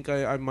I think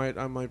I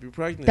might be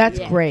pregnant. That's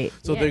Yeah. great.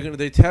 So Yeah.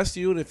 they test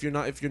you, and if you're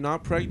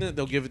not pregnant,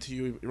 they'll give it to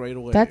you right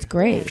away. That's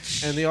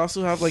great. And they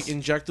also have like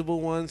injectable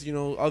ones,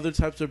 other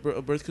types of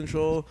birth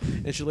control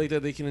and shit like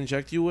that they can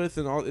inject you with,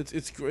 and all.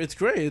 It's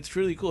great. It's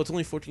really cool. It's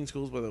only 14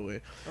 schools, by the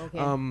way.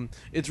 Okay.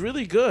 It's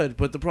really good,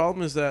 but the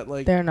problem is that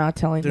like They're not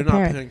telling they're the not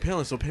parent. paying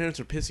parents, so parents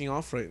are pissing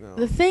off right now.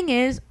 The thing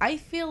is, I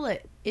feel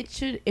it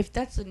should, if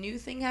that's a new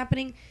thing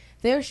happening,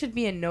 there should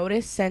be a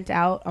notice sent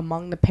out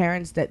among the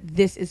parents that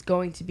this is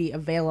going to be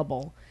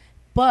available,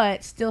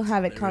 but still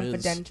have it There is.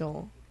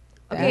 confidential.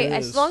 Okay, That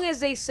as is- long as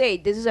they say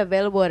this is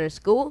available at a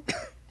school,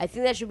 I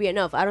think that should be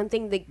enough. I don't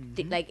think Mm-hmm.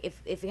 they like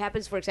if it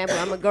happens, for example,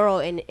 I'm a girl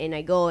and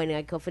I go and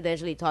I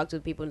confidentially talk to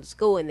the people in the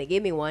school and they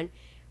give me one,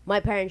 my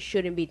parents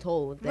shouldn't be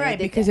told. That I Right,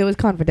 did because that. it was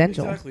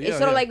confidential. Exactly. It's yeah,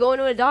 sort of yeah. like going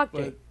to a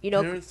doctor. But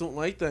parents don't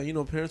like that.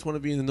 Parents want to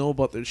be in the know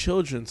about their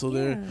children, so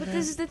they're. But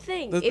this is the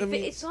thing. That- I If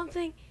mean- it's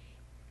something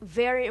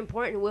very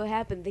important will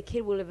happen, the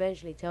kid will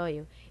eventually tell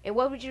you. And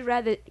what would you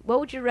rather?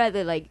 What would you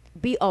rather like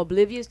be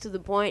oblivious to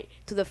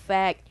the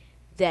fact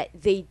that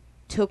they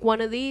took one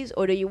of these,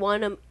 or do you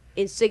want them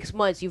in 6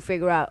 months? You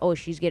figure out, oh,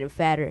 she's getting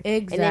fatter, and then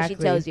she Exactly.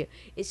 tells you.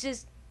 It's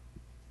just.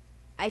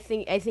 I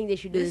think they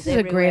should do This this. is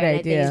a great everywhere, and I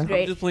idea. think I'm it's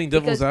great I'm just playing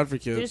devil's because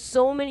advocate. There's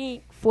so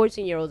many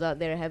 14-year-olds out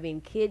there having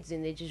kids,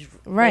 and they just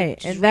Right, like,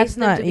 just and raise that's them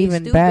not to be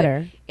even stupid.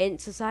 better. And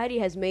society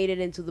has made it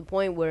into the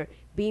point where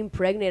being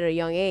pregnant at a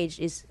young age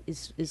is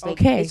like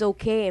Okay. it's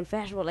okay and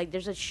fashionable. Like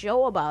there's a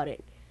show about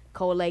it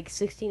called like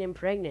 16 and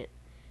Pregnant,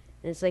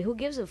 and it's like who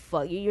gives a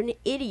fuck? You're an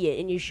idiot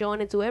and you're showing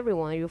it to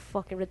everyone. You're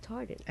fucking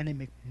retarded. and they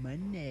make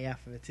money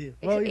off of it too.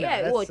 The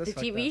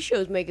TV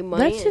show's making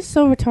money. That's just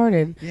so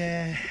retarded.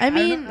 Yeah. I don't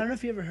know- mean- I don't know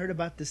if you ever heard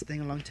about this thing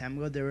a long time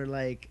ago. There were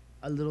like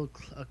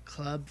a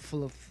club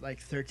full of like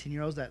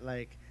 13-year-olds that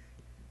like.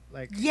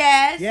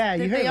 Yes. Yeah, you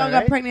that heard they about all it, got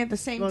right? pregnant at the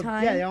same Well,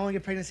 time. yeah, they all want to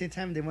get pregnant at the same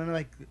time.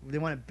 They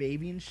want a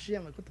baby and shit.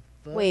 I'm like, what the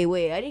fuck?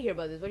 Wait, I didn't hear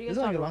about this. What are you This guys was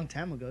like talking a about? long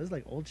time ago. This is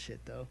like old shit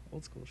though,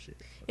 old school shit.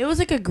 It was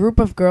like a group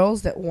of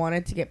girls that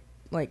wanted to get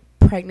like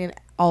pregnant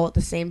all at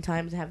the same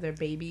time to have their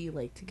baby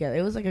like together.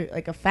 It was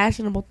like a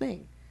fashionable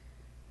thing.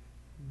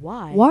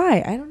 Why?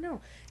 Why? I don't know.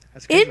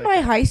 That's crazy In like my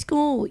that. high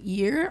school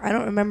year, I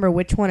don't remember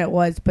which one it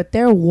was, but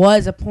there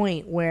was a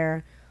point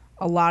where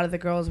a lot of the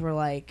girls were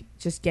like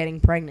just getting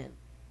pregnant.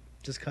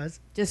 Just cause.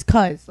 Just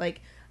cuz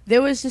like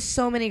there was just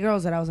so many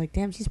girls that I was like,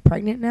 "Damn, she's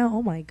pregnant now."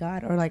 Oh my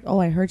god. Or like, "Oh,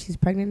 I heard she's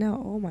pregnant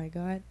now." Oh my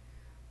god.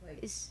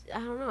 I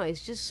don't know.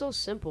 It's just so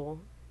simple,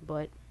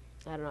 but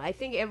I don't know. I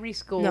think every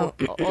school No.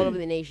 all over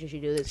the nation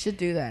should do this. Should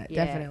do that,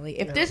 Yeah. definitely.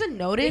 If Yeah. there's a They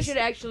notice, should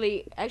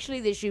actually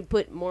they should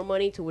put more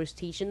money towards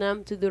teaching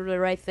them to do the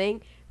right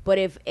thing. But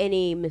if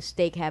any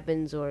mistake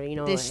happens or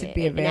This should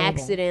be an available.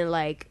 accident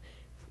like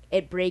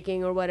it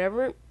breaking or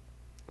whatever,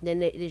 then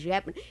this should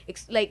happen.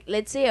 Like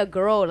let's say a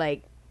girl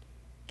like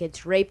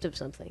gets raped of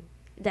something.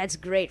 That's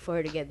great for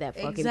her to get that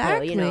fucking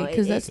exactly, pill. You know,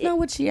 because that's not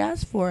what she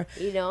asked for.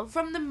 you know.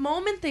 From the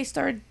moment they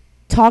started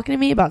talking to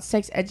me about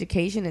sex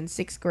education in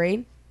 6th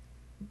grade,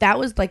 that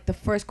was like the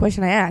first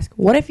question I asked.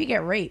 What if you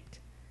get raped?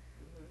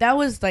 That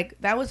was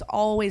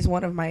always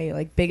one of my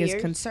like biggest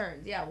Fears?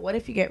 concerns. Yeah, what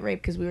if you get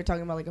raped? Because we were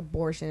talking about like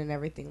abortion and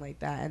everything like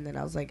that. And then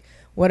I was like,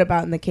 what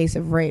about in the case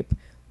of rape?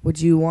 Would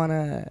you want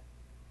to,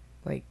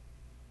 like,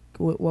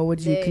 what would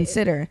you They-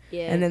 consider?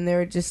 Yeah. And then they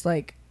were just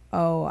like,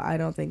 oh, I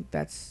don't think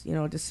that's,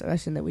 a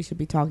discussion that we should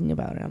be talking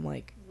about. And I'm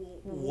like,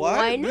 What?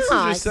 Why This is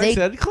not? your sex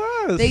ed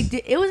class. they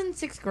did. It was in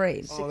 6th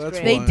grade. Oh, that's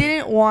grade. They why.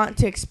 didn't want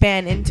to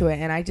expand into it,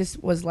 and I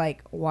just was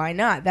like, why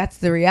not? That's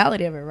the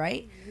reality of it,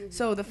 right?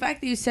 So the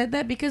fact that you said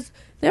that, because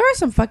there are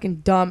some fucking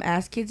dumb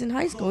ass kids in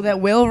high school that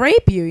will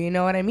rape you, you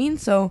know what I mean?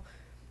 So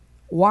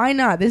why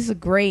not? This is a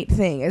great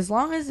thing. As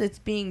long as it's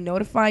being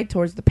notified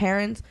towards the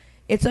parents,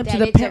 it's up that to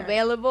the it's parents.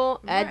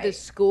 available at the Right.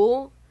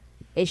 school,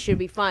 it should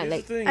be fine. Here's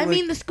Like, the thing, I like-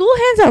 mean, the school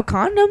hands out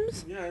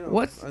condoms. Yeah, I know.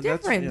 What's the That's-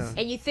 difference?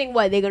 yeah. and you think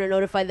what they're gonna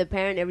notify the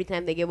parent every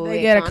time they give away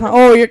They get a condom?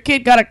 oh, your kid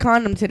got a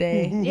condom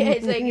today. Yeah,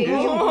 it's like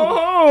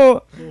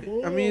Oh.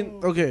 I mean,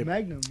 okay.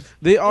 Magnum.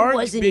 They are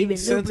wasn't being even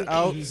sent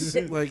out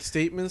like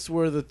statements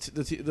where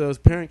the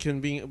parent can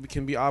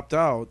be opt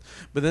out,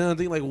 but then I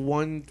think like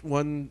one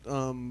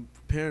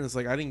parents,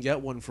 like I didn't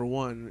get one for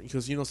one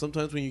because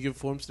sometimes when you give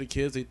forms to the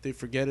kids, they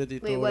forget it, they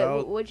Wait, throw it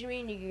out. what do you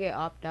mean you can get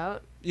opt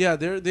out? Yeah,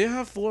 they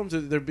have forms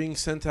that they're being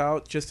sent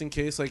out just in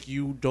case like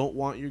you don't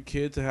want your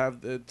kid to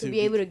have To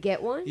be able to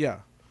get one? Yeah.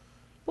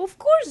 Well, of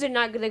course they're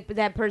not gonna.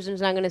 That person's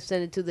not gonna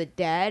send it to the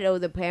dad or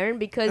the parent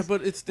because.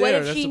 But it's there.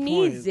 What if that's she the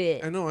needs point.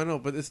 it? I know,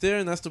 but it's there,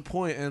 and that's the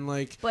point. And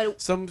like, But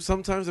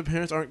sometimes the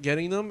parents aren't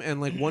getting them,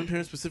 and like one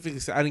parent specifically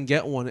said, "I didn't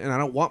get one, and I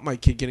don't want my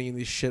kid getting in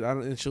this shit."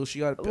 And she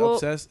got Well,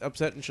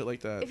 upset and shit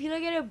like that. if you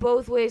look at it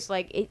both ways,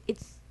 like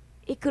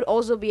it could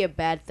also be a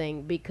bad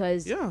thing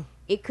because Yeah.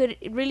 it could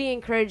really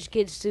encourage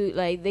kids to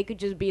like they could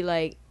just be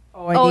like,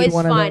 Oh, oh, need it's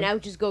one of fine, those. I'll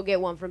just go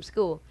get one from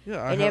school.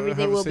 Yeah, And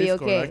everything have a will be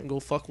safeguard. okay. I can go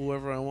fuck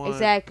whoever I want.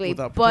 Exactly,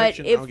 Without but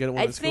protection, if I'll get one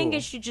I in think school.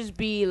 it should just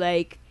be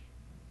like,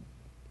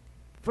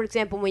 for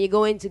example, when you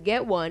go in to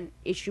get one,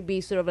 it should be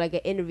sort of like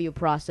an interview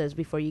process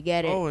before you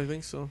get it. Oh, I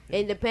think so.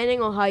 And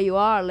depending on how you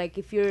are, like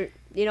if you're,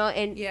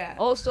 and Yeah.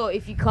 also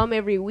if you come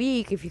every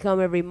week, if you come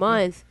every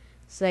month,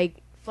 it's like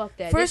fuck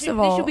that. First of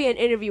there all- should be an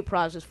interview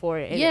process for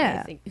it. And I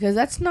Yeah, think because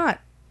that's not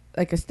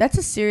that's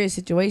a serious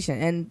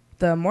situation, and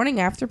the morning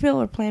after pill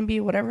or Plan B,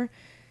 whatever,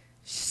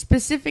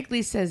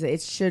 specifically says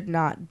it should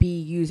not be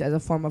used as a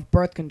form of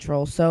birth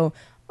control. So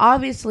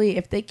obviously,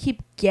 if they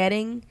keep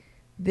getting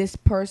this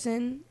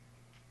person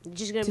you're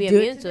just gonna to be do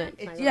immune it, to it.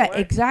 It's not gonna yeah, work.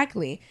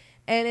 exactly.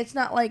 And it's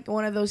not like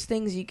one of those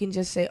things you can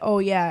just say, "Oh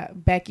yeah,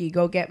 Becky,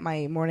 go get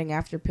my morning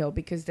after pill,"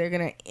 because they're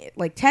gonna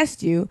like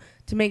test you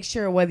to make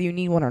sure whether you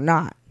need one or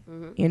not.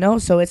 Mm-hmm.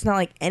 So it's not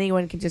like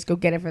anyone can just go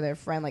get it for their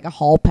friend, like a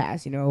hall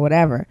pass, or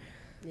whatever.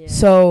 Yeah.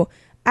 So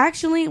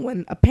actually,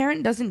 when a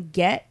parent doesn't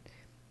get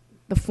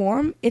the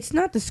form, it's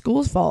not the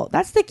school's fault.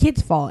 That's the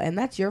kid's fault, and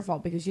that's your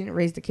fault because you didn't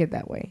raise the kid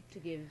that way. To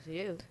give it to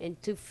you and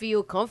to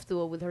feel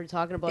comfortable with her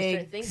talking about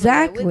certain things. Like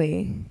that with-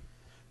 Exactly.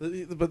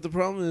 But the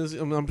problem is,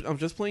 I'm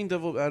just playing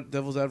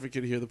devil's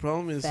advocate here. The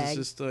problem is, Fag. it's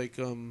just like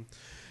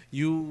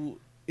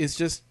it's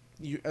just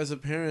you as a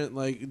parent.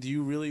 Like, do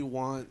you really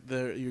want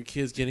your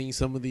kids getting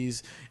some of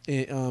these,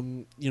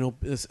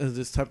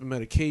 this type of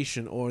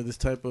medication or this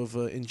type of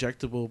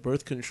injectable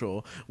birth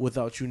control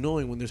without you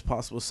knowing when there's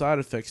possible side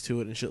effects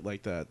to it and shit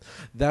like that?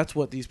 That's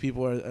what these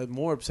people are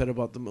more upset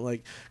about. Them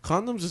like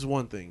condoms is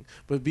one thing,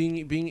 but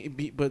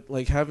but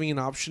like having an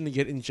option to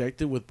get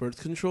injected with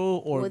birth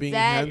control or with being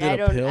that, handed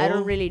a pill. I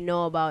don't really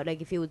know about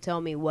like if he would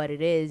tell me what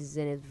it is,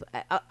 and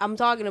I'm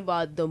talking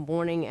about the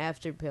morning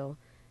after pill.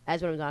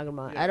 That's what I'm talking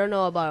about. I don't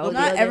know about. Well, all the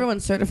not other-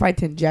 everyone's certified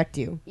to inject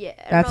you. Yeah,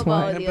 I That's don't know why.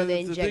 about all the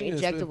other the thing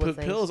is, injectable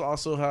things. pills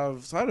also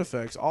have side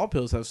effects. All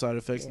pills have side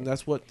effects, and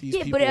that's what these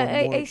Yeah, people but are more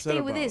I upset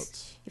stay with about.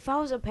 this. If I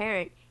was a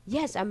parent,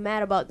 yes, I'm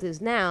mad about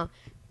this now,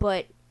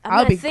 but I'm I'll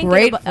not be thinking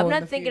grateful about, I'm in not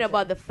the thinking future.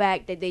 about the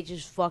fact that they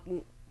just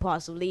fucking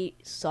possibly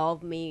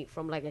solved me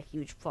from like a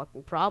huge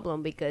fucking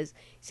problem because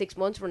 6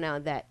 months from now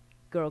that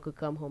girl could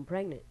come home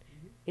pregnant.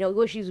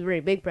 Well, she was very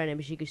big pregnant,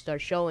 but she could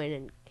start showing,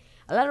 and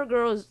a lot of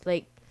girls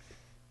like.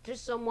 There's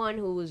someone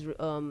who was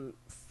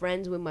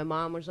friends with my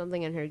mom or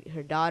something, and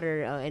her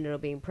daughter ended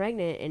up being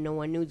pregnant, and no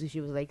one knew till she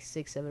was like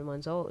 6-7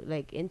 months old,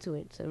 like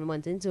 7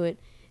 months into it,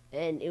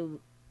 and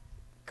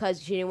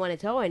because she didn't want to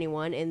tell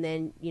anyone, and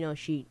then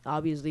she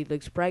obviously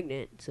looks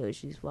pregnant, so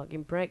she's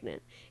fucking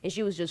pregnant, and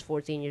she was just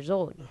 14 years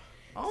old.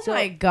 Oh So,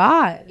 my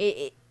god.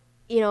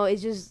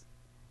 It's just,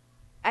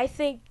 I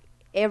think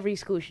every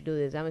school should do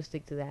this. I'm gonna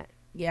stick to that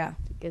Yeah.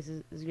 because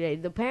it's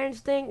great. The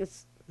parents thing,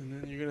 it's. And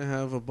then you're gonna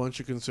have a bunch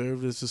of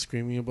conservatives just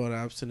screaming about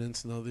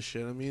abstinence and all this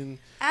shit. I mean,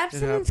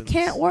 Abstinence happens.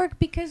 can't work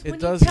because It when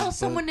you doesn't, tell but-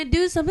 someone to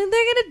do something,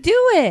 they're gonna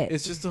do it.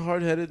 it's just the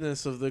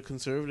hard-headedness of the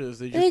conservatives.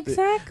 They just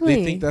Exactly.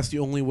 they think that's the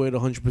only way to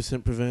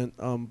 100% prevent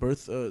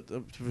birth,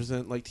 to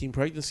prevent like teen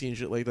pregnancy and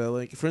shit like that.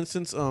 Like for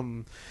instance, I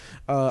went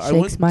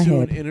Shakes my to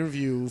head. an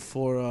interview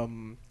for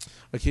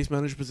a case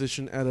manager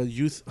position at a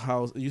youth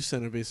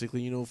center,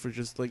 basically. For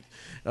just like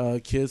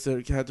kids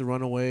that had to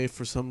run away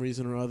for some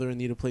reason or other and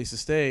need a place to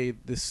stay.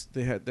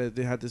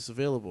 They had this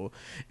available,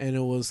 and it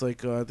was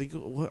like I think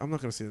I'm not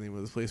gonna say the name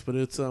of this place, but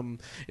it's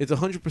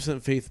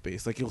 100% faith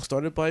based. Like it was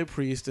started by a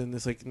priest, and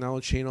it's like now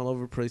a chain all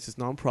over the place. It's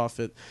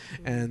nonprofit,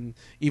 and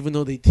even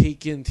though they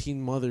take in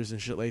teen mothers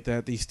and shit like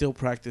that, they still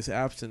practice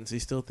abstinence. They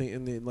still think,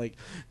 and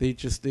they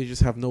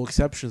just have no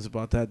exceptions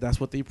about that. That's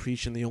what they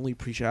preach, and they only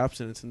preach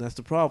abstinence, and that's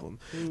the problem.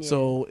 Yeah.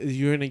 So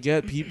you're gonna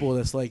get people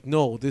that's like,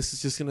 no, this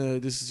is just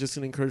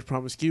gonna encourage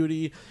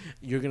promiscuity.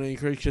 You're gonna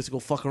encourage kids to go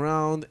fuck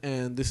around,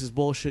 and this is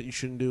bullshit. You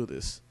shouldn't do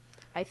this.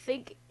 I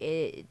think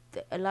a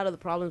lot of the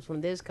problems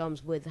from this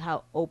comes with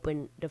how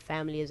open the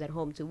family is at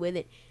home with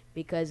it.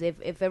 Because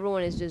if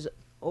everyone is just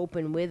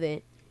open with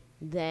it,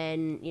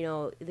 then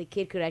the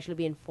kid could actually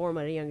be informed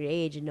at a younger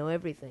age and know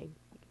everything.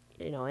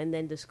 And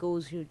then the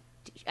schools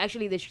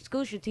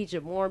should teach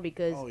it more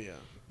because Oh yeah.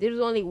 there's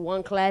only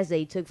one class that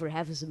you took for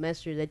half a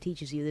semester that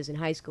teaches you this in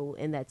high school,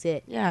 and that's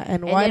it. Yeah,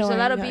 and And why there's do a I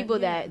lot of got- people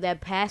yeah.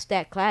 that pass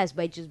that class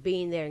by just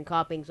being there and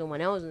copying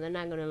someone else, and they're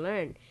not going to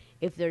learn.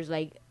 If there's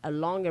like a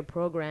longer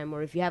program,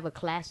 or if you have a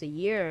class a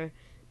year,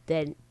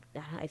 then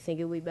I think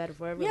it would be better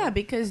for everyone. Yeah,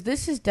 because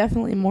this is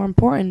definitely more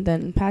important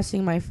than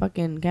passing my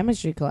fucking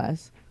chemistry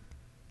class.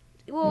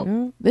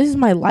 well, This is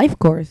my life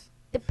course.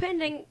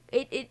 depending,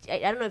 I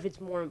don't know if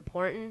it's more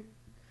important.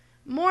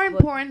 More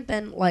important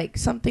than like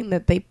something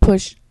that they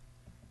push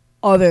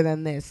other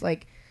than this.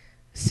 Like,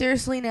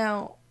 seriously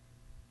now,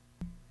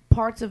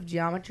 parts of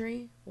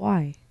geometry?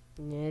 Why?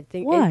 Yeah, I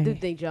do Why?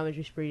 think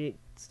geometry's pretty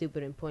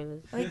stupid and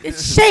pointless. Like,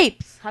 it's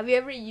shapes. Have you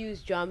ever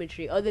used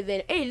geometry other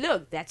than, hey,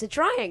 look, that's a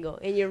triangle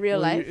in your real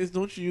life?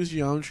 Don't you use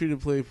geometry to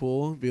play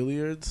pool,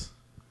 billiards?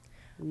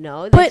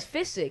 No, But- that's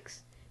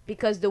physics.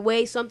 Because the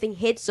way something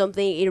hits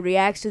something, it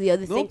reacts to the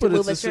other No, thing to but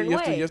move a it's certain you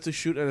way. have to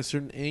shoot at a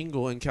certain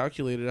angle and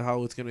calculate it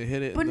how it's gonna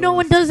hit it. But and no all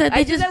one this- does that. They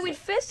I do just that with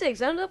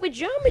physics. I don't do that with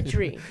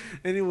geometry.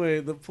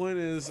 Anyway, the point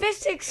is.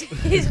 Physics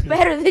is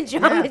better than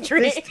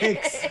geometry.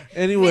 physics.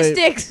 Anyway,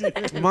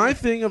 Physics. my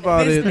thing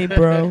about Disney, it,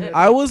 bro.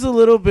 I was a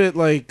little bit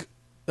like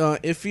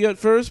iffy at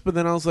first, but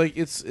then I was like,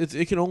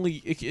 it can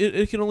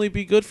only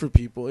be good for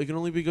people. It can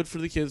only be good for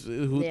the kids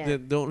who Yeah.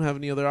 that don't have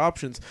any other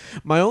options.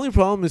 My only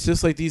problem is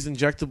just like these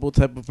injectable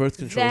type of birth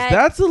controls. That-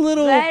 That's a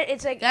little.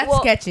 It's like, That's well,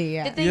 sketchy,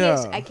 yeah. The thing Yeah.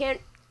 is, I can't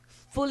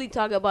fully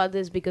talk about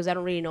this because I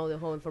don't really know the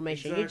whole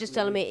information. You're just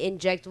telling me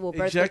injectable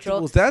birth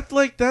control.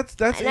 Injectables.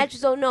 That's. And I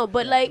just don't know,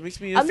 but like, it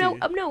makes me I'm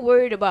iffy. not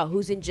worried about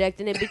who's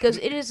injecting it because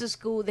it is a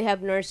school. They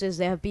have nurses,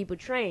 they have people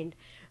trained,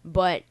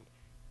 but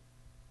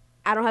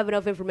I don't have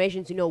enough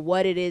information to know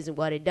what it is and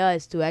what it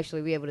does to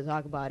actually be able to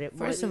talk about it.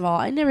 First of all,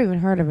 I never even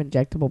heard of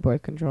injectable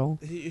birth control.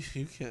 You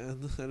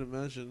can, I'd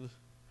imagine.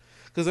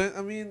 Because,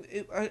 I mean,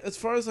 as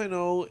far as I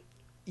know,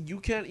 you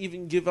can't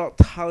even give out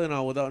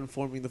Tylenol without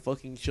informing the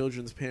fucking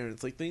children's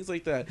parents. Like, things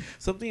like that.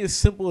 Something as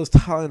simple as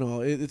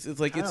Tylenol. It's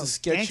like, it's Tylenol's a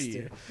sketchy.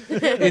 gangster.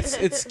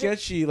 it's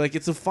sketchy. Like,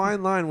 it's a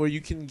fine line where you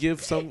can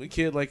give some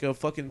kid, like, a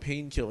fucking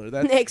painkiller.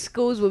 That's next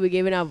schools will be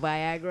giving out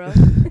Viagra.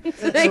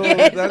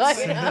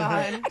 that's-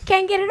 I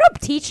can't get it up,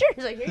 teacher.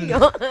 It's like, here you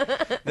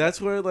go.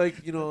 That's where,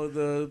 like, you know,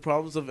 the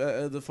problems of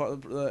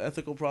the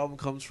ethical problem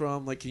comes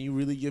from. Like, can you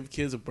really give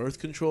kids a birth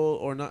control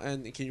or not?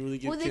 And can you really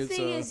give Well, the kids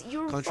thing is,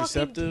 you're fucking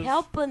contraceptive?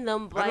 helping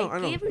them by I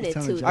know. giving it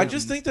Tell to me, them. I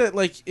just think that,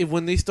 like,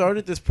 when they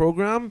started this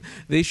program,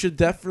 they should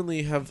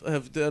definitely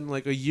have done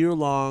like a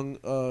year-long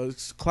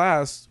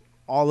class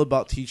all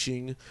about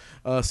teaching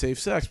safe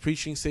sex,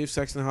 preaching safe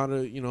sex, and how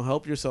to, you know,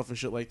 help yourself and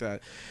shit like that.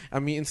 I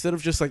mean, instead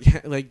of just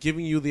like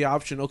giving you the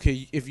option,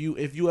 okay, if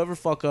you ever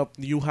fuck up,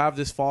 you have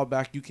this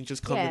fallback. You can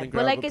just come in Yeah, and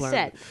but grab like a I plan.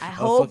 said, I a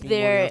hope fucking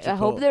morning after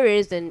pill. there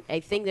is, and I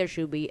think there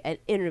should be an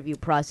interview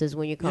process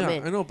when you come Yeah,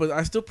 in. I know, but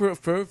I still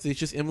prefer if they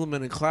just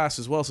implement in class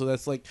as well. So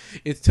that's like,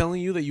 it's telling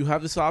you that you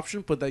have this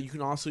option, but that you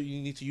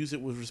need to use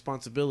it with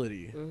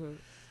responsibility.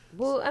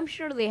 Well, I'm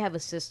sure they have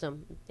a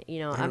system. You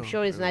know, I I'm know,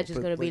 sure it's I know, not just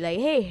but, gonna be like,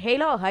 "Hey,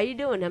 hello, how you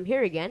doing? I'm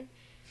here again,"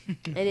 and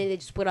then they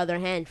just put out their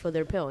hand for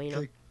their pill. You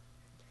know.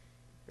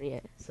 Yeah.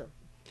 So.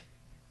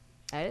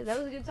 That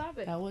was a good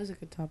topic. That was a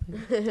good topic.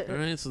 All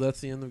right, so that's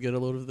the end of Get a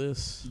Load of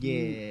This.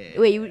 Yeah.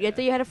 Wait, I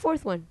thought you had a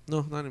fourth one.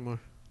 No, not anymore.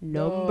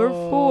 Number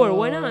 4.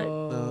 Why not?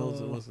 No,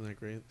 it wasn't that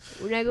great.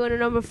 We're not going to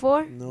number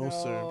 4. No,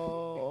 sir.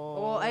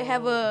 Well, I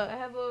have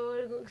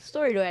a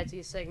story to add to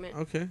your segment.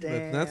 Okay,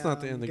 that's not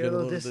the end of Get a Get a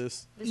Load Load of of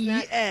This. It's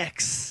not,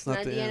 EX. Not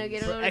not the the end of end.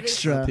 Get a Load of This.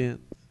 Extra. Not the end.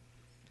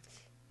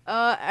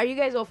 Are you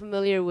guys all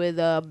familiar with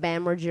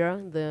Bam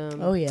Margera, the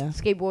Oh, yeah.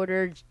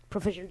 skateboarder,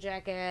 professional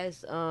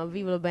jackass,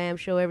 Viva La Bam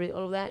show,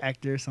 all of that?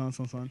 Actor, so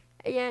on.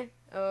 Yeah.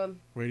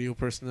 Radio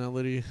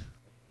personality.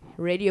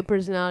 Radio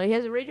personality. He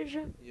has a radio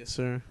show? Yes,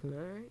 sir. All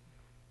right.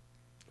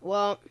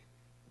 Well,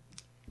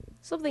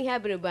 something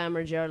happened to Bam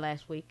Margera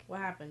last week. What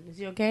happened? Is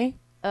he okay?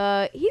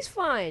 He's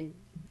fine.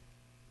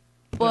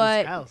 His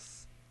But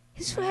house.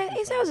 his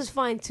house is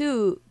fine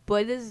too,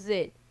 but this is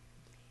it.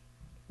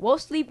 While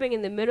sleeping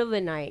in the middle of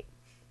the night,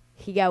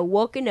 he got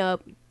woken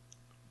up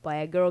by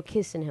a girl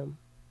kissing him.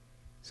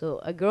 So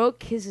a girl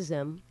kisses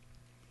him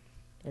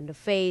in the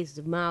face,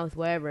 the mouth,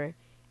 wherever,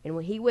 and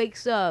when he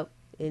wakes up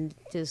and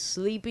just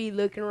sleepy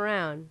looking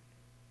around,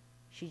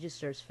 she just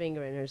starts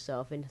fingering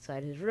herself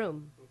inside his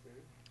room.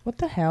 What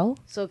the hell?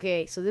 So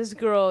this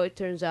girl, it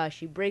turns out,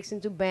 she breaks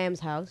into Bam's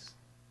house,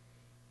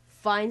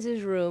 finds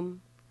his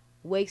room,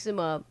 wakes him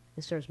up,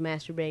 and starts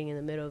masturbating in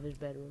the middle of his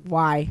bedroom.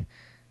 Why?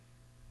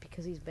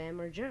 Because he's Bam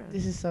Margera.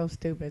 This is so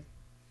stupid.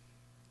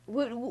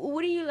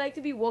 Wouldn't you like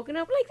to be woken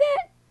up like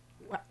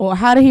that? Well,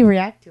 how did he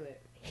react to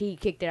it? He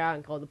kicked her out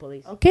and called the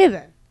police. Okay,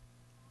 then.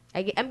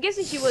 I'm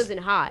guessing she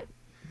wasn't hot.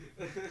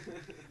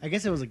 I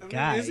guess it was a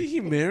guy. Isn't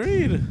he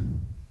married?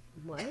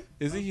 What?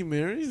 Isn't he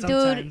married?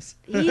 Sometimes.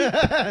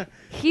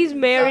 He's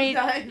married.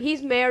 Sometimes.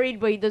 He's married,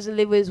 but he doesn't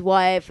live with his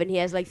wife, and he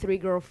has like 3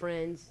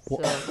 girlfriends.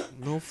 So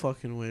No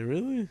fucking way,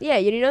 really? yeah,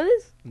 you didn't know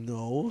this?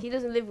 No. He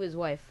doesn't live with his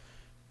wife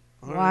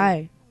All right.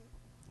 Why?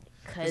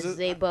 because Is it-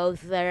 they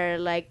both are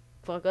like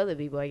fuck other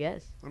people, I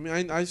guess. I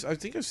mean, I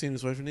think I've seen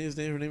his wife. Her name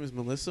is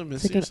Melissa. It's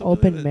Missy like or an something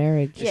open like that.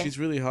 marriage. And Yeah. she's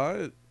really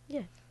hot.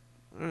 Yeah.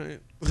 All right.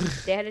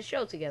 They had a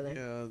show together.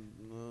 Yeah.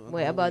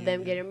 Wait, about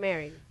them getting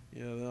married.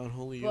 Yeah, the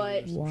unholy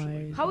But- union or some shit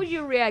like Why? How would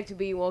you react to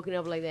being woken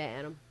up like that,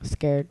 Adam?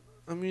 Scared.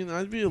 that. I mean,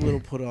 I'd be a little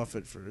put off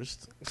at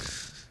first.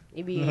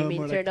 You be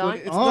More turned like, on?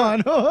 It's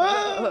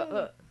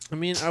on. I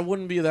mean, I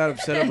wouldn't be that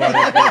upset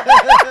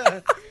about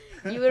it.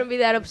 You wouldn't be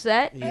that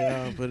upset?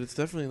 Yeah, but it's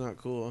definitely not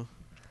cool.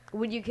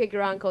 Would you kick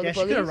her out and call Yeah, the she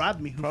could police? have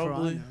robbed me. For all I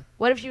Probably. know.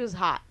 What if she was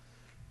hot?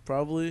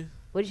 Probably,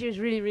 What if she was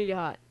really, really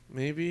hot?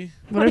 maybe.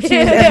 What if she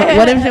was Emma,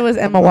 what if it was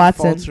Emma I'm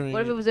Watson? faltering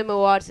What if it was Emma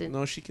Watson?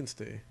 No, she can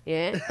stay.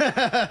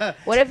 Yeah.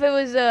 What if it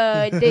was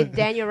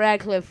Daniel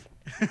Radcliffe?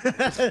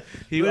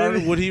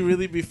 Would he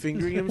really be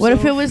fingering himself? What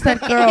if it was that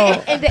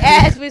girl? And the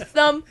ass with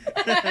thumb.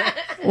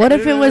 What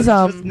if it was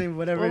Just name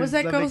whatever what was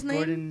that Ludwig girl's name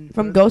Gordon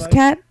from was Ghost like.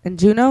 Cat and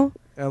Juno?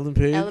 Ellen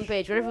Page? Ellen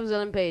Page. What if it was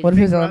Ellen Page? What if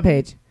it was Big Ellen Robin?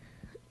 Page?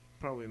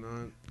 Probably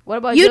not. What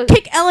about You'd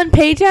kick Ellen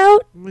Page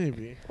out?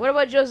 Maybe. What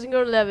about Joseph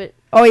Gordon-Levitt?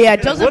 Oh yeah,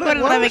 Joseph Why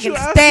Gordon-Levitt don't you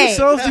can ask stay.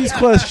 yourselves these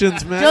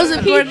questions, man?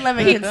 Joseph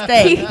Gordon-Levitt can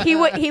stay.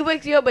 He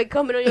wakes you up by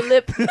coming on your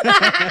lip.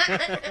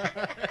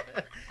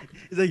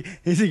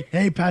 He's like,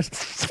 hey, Pat,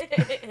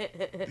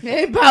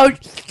 Hey,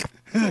 Pouch.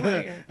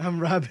 I'm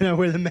Robin. I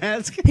wear the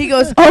mask. He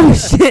goes, oh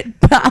shit,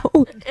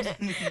 Pouch.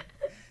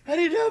 How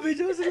do you know me,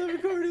 Joseph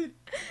Love Gordon?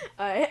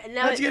 Alright,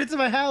 How'd you get into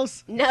my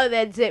house? now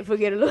that's it.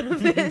 Forget a lot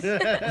of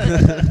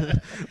this.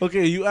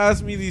 Okay, you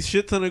asked me these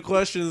shit ton of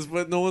questions,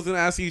 but no one's gonna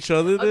ask each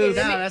other Okay, this.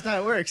 let No, me- that's not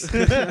how it works.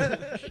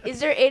 Is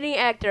there any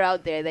actor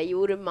out there that you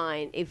wouldn't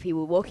mind if he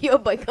would woke you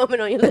up by coming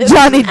on your lip?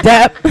 Johnny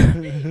Depp.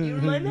 You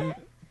wouldn't mind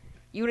that?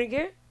 You wouldn't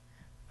care?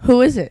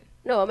 Who is it?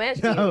 No, I'm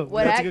asking No, you.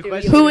 What that's a good actor?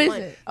 question. you Who wouldn't is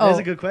mind? it? That's Oh,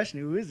 a good question.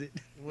 Who is it?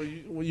 Well,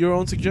 your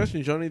own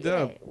suggestion, Johnny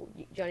Depp.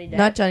 Yeah, Johnny Depp.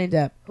 not Johnny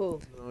Depp. Who?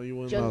 No, you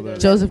wouldn't Joseph know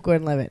that. Gordon-Levitt. Joseph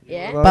Gordon-Levitt.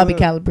 Yeah? Well, Bobby that-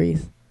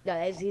 Calabrese. No,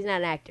 he's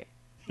not an actor.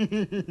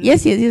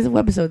 Yes, he is. He has a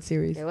webisode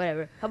series. Yeah,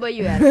 whatever. How about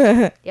you,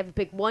 Adam? You have to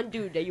pick one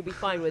dude that you'll be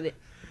fine with it.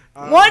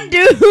 One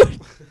dude.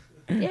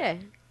 Yeah.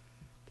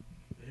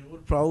 It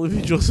would probably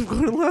be Joseph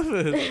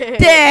Gordon-Levitt.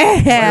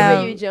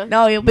 Damn. you, John?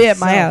 No, you'll be at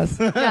my house.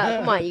 Nah,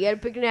 come on. You gotta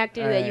pick an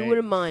actor that you Alright.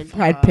 wouldn't mind.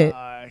 Brad Pitt.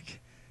 Fuck.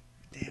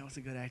 Damn, what's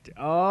a good actor?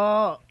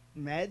 Oh,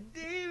 Matt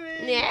Damon.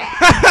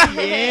 Yeah.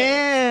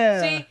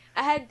 Yeah. See,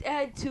 I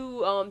had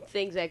two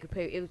things I could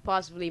pick. It was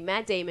possibly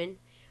Matt Damon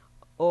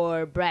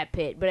or Brad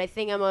Pitt, but I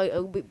think I'm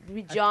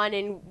with John,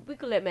 and we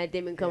could let Matt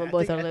Damon come Yeah, on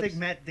both our I lips. think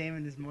Matt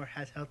Damon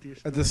has healthier.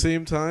 At the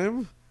same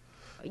time?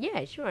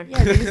 Yeah, sure.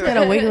 Yeah, they just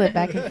gotta wiggle it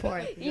back and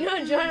forth. You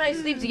know, John and I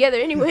sleep together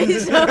anyway,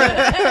 so.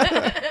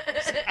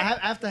 I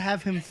have to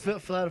have him fill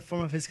out a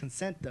form of his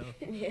consent though,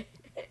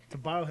 to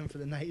borrow him for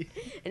the night.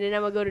 And then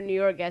I'm gonna go to New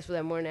York, ask for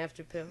that morning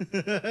after pill.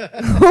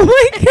 Oh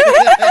my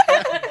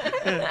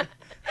god.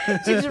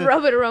 Just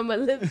rub it around my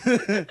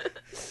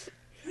lips.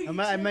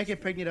 I might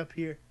get pregnant up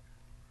here.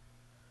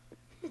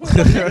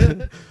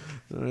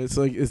 Alright,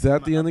 so like, is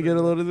that the end to get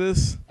a load of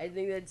this? I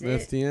think that's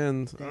That's it. the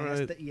end. Damn,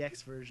 Alright. That's the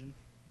EX version,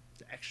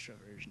 the extra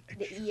version.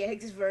 The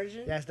EX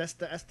version. Yes, that's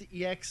the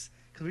EX.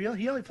 Cause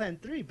he only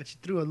planned 3, but she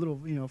threw a little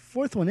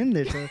fourth one in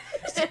there, so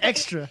it's the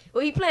extra.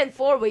 Well, he planned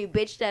 4, but he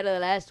bitched out of the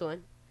last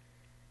one.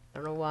 I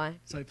don't know why.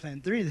 So he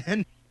planned 3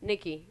 then.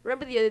 Nikki,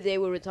 remember the other day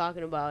we were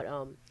talking about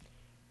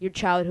your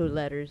childhood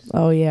letters.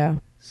 Oh yeah.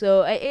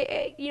 So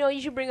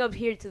you should bring up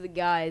here to the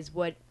guys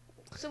what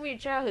some of your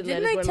childhood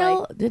Didn't letters I were tell?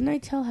 like. Didn't I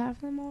tell half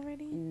of them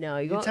already? No,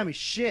 You you didn't go. tell me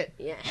shit.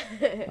 Yeah.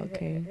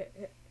 Okay.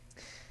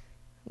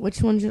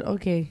 Which one should?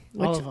 Okay.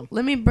 All of 'em.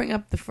 Let me bring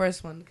up the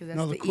first one because that's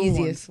No, the the cool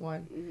easiest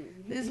one.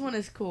 This one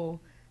is cool,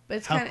 but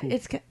it's How kind of cool?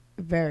 it's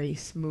very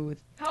smooth.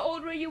 How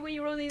old were you when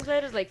you wrote these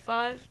letters? Like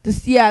 5?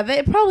 This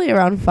they probably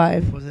around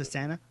 5. Was it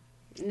Santa?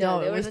 No,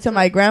 they it were was the to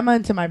my time- grandma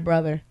and to my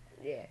brother.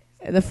 Yeah.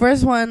 The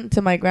first one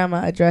to my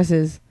grandma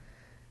addresses.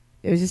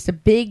 It was just a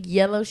big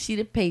yellow sheet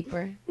of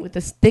paper with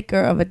a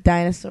sticker of a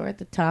dinosaur at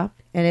the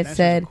top, and it That's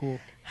said, cool.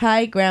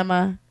 "Hi,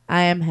 Grandma,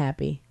 I am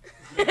happy."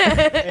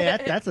 Hey,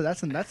 that's an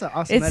awesome It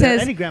letter.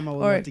 says, Any grandma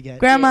would or love to get.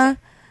 Grandma,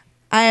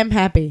 I am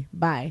happy.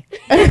 Bye.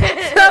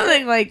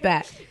 Something like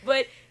that.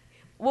 But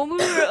when we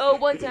were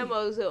one time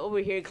I was over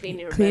here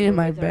cleaning her Cleaning bedroom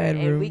my with her, and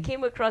bedroom. we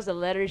came across a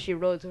letter she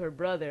wrote to her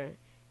brother.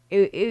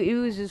 It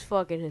was just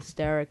fucking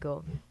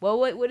hysterical. Well,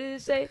 what did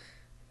it say?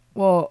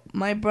 Well,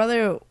 my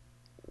brother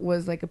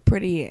was like a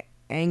pretty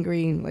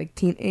angry like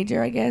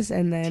teenager, I guess,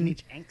 and then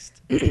Teenage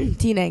angst.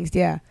 teen angst,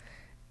 yeah.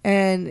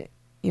 And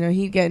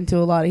he'd get into a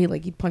lot.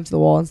 He'd punch the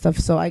wall and stuff.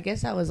 So I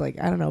guess I was like,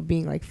 I don't know,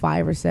 being like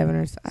 5 or 7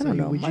 or I don't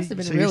know. Must have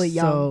been really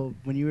young. So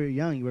when you were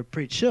young, you were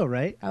pretty chill,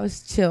 right? I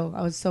was chill.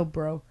 I was so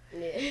bro.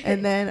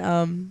 And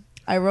then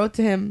I wrote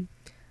to him,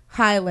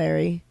 "Hi,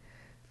 Larry.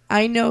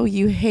 I know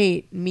you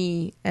hate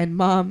me and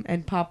Mom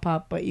and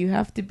Pop, but you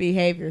have to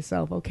behave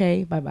yourself,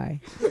 okay?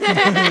 Bye-bye."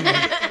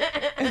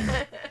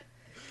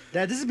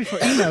 This is before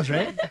emails,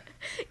 right?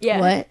 Yeah.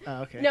 What?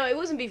 Oh, okay. No, it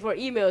wasn't before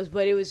emails,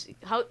 but it was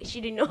how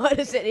she didn't know how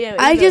to send. Yeah,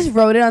 I emails. just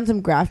wrote it on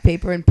some graph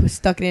paper and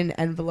stuck it in an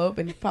envelope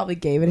and probably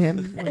gave it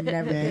him. Or never Yeah,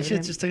 you gave it should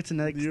him. just take it to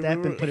the next You step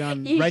remember- and put it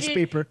on You rice should-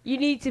 paper. You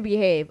need to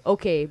behave.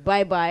 Okay,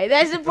 bye bye.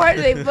 That's the part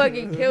that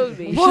fucking killed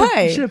me.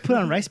 Why? You should have put it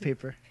on rice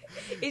paper.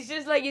 It's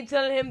just like you're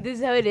telling him this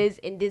is how it is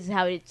and this is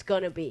how it's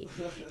gonna be.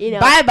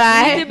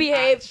 Bye-bye. You need to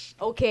behave.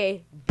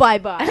 Okay, bye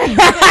bye.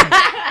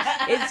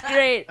 It's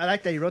great. I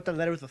like that you wrote that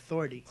letter with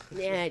authority.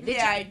 Yeah.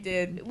 Yeah, I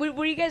did.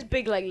 Were you guys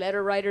big like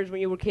letter writers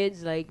when you were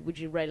kids? Like, would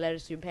you write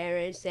letters to your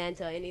parents,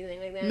 Santa, anything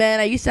like that? Man,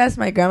 I used to ask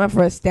my grandma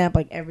for a stamp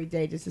like every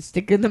day just to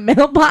stick in the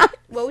mailbox.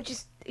 What would you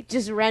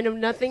Just random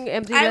nothing,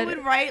 empty I letter?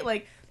 would write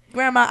like,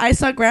 Grandma, I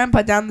saw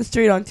Grandpa down the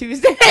street on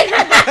Tuesday.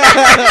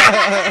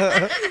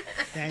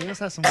 Damn, you must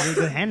have some really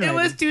good It handwriting.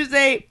 was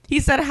Tuesday. He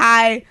said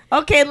hi.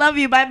 Okay, love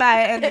you. Bye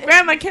bye. And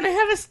Grandma, can I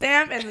have a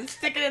stamp and then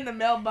stick it in the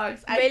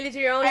mailbox? Mail it to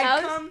your own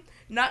house?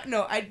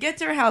 I'd get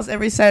to her house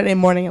every Saturday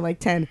morning at like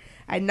 10.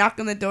 I'd knock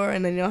on the door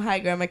and then hi,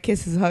 Grandma,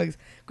 kisses, hugs.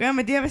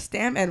 Grandma, do you have a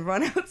stamp? And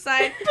run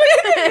outside, put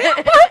it in the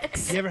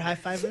mailbox. You ever high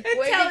five her? And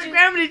Where tell did you-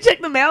 Grandma to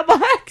check the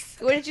mailbox.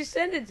 Where did you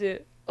send it to?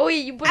 Oh,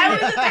 yeah, you put I it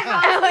was at the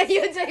house.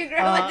 You took your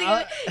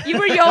grandma. You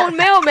were your own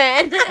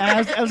mailman.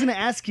 I was gonna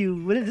ask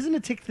you, doesn't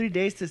it take 3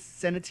 days to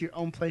send it to your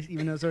own place,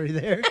 even though it's already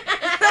there?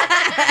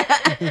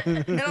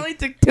 It only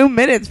took 2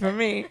 minutes for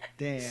me.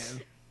 Damn.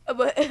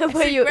 but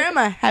Say, you,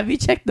 Grandma, have you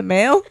checked the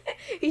mail?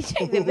 you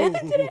checked the mail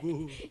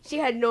today? She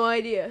had no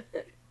idea.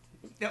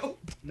 No.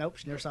 Nope,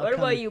 she never saw What it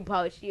about coming. you,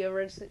 Pouch? You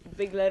ever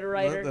big letter Not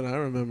writer? that I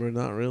remember.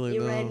 Not really. You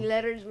No. write any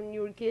letters when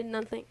you were a kid?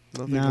 Nothing?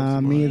 Nothing Nah, comes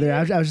to me mind. either.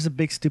 I was just a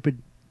big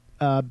stupid,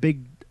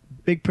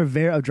 big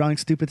purveyor of drawing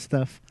stupid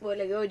stuff. What,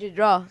 like, what would you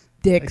draw? Like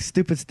Dicks.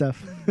 stupid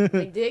stuff.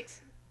 Like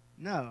dicks?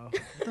 No.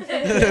 I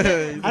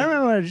don't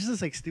remember what it was,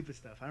 just like stupid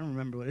stuff. I don't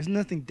remember what. There's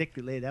nothing dick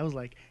related. That was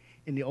like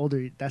in the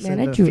older. That's Man, in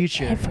I the drew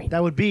future. everything.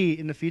 That would be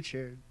in the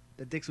future.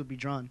 The dicks would be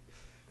drawn.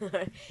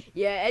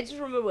 Yeah, I just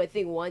remember, I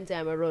think one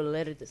time I wrote a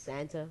letter to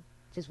Santa,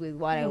 just with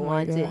what I Oh my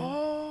wanted.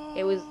 God.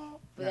 It was,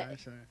 for Nah, that, I'm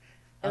sorry.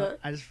 Uh-huh.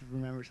 I just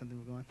remember something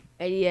was going.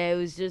 and yeah, it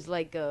was just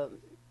like,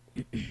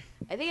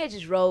 I think I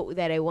just wrote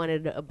that I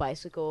wanted a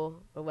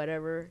bicycle or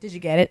whatever. Did you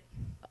get it?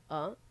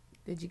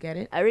 Did you get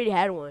it? I already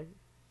had one.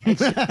 Oh,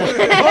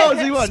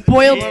 so you want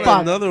Spoiled I want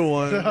fuck. Another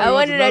one. I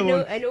wanted another a new-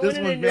 one. I This wanted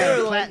a one, newer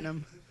one.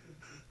 platinum.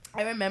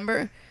 I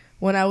remember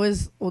when I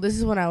was, this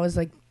is when I was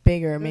like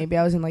bigger. Maybe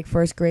I was in like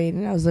first grade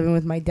and I was living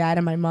with my dad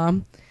and my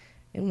mom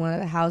in one of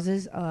the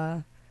houses.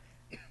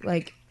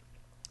 Like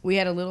we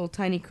had a little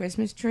tiny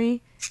Christmas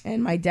tree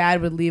and my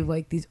dad would leave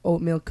like these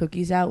oatmeal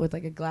cookies out with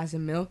like a glass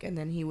of milk and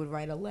then he would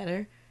write a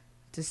letter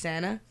to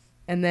Santa.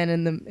 And then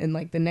in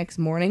like the next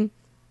morning,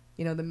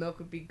 you know, the milk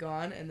would be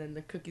gone and then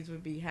the cookies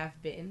would be half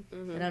bitten.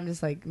 And I'm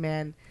just like,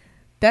 man,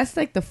 that's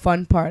like the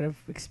fun part of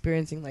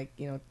experiencing like,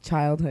 you know,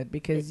 childhood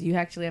because you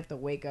actually have to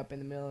wake up in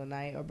the middle of the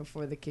night or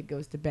before the kid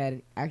goes to bed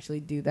and actually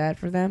do that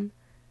for them.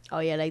 Oh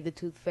yeah, like the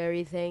tooth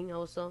fairy thing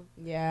also.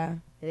 Yeah.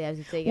 They have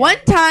to take it One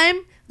out.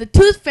 time, the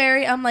tooth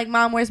fairy, I'm like,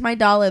 Mom, where's my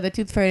dollar? The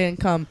tooth fairy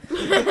didn't come.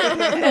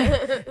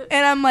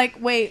 And I'm like,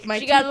 wait, my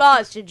She tooth. got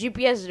lost. Your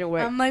GPS didn't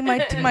work. I'm like,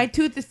 my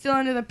tooth is still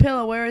under the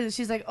pillow. Where is it?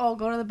 She's like, oh,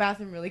 go to the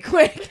bathroom really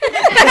quick.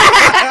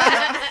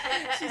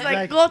 She's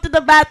like, go to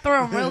the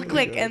bathroom real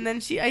quick. And then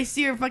I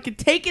see her fucking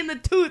taking the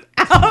tooth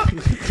out from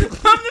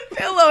the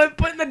pillow and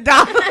putting the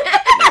dollar.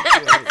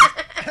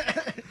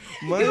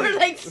 You were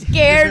like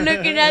scared,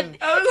 looking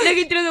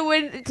through the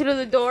window, through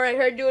the door at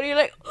her doing it. You're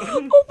like, oh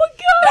my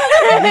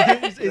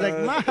god, He's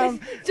like,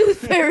 Mom. tooth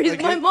fairy's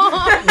my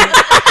mom.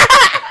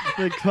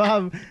 Like,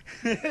 Mom.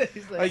 He's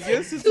I like,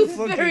 guess it's a Tooth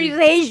fucking. fairy's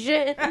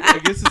Asian. I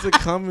guess it's a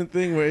common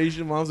thing where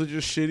Asian moms are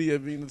just shitty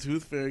at being the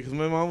tooth fairy. Because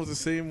my mom was the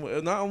same way,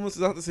 not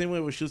the same way,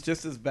 but she was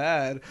just as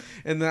bad.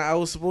 And then I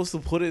was supposed to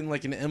put it in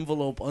like an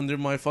envelope under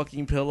my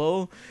fucking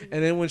pillow.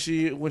 And then when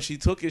she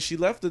took it, she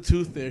left the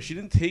tooth there. She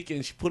didn't take it.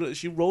 And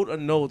she wrote a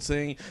note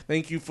saying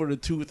 "Thank you for the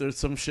tooth" or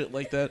some shit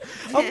like that.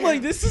 I'm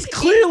like, this is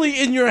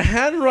clearly in your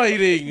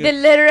handwriting. The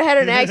letter had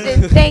an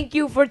accent. Thank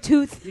you for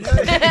tooth.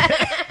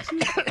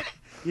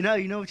 you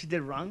know what you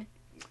did wrong?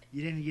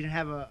 You didn't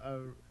have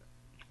a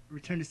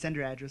return to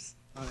sender address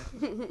on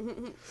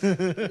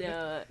it.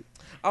 No.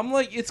 I'm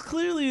like, it's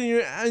clearly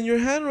in your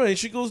handwriting.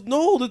 She goes,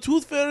 no, the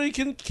tooth fairy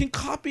can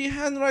copy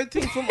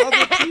handwriting from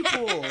other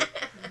people.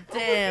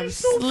 Damn,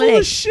 So full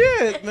of slick.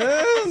 shit,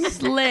 man.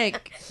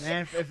 Slick.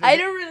 Man, I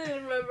don't really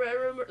remember. I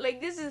remember, like,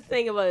 this is the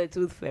thing about the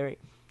tooth fairy.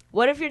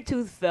 What if your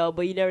tooth fell,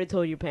 but you never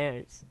told your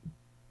parents?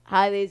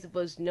 How are they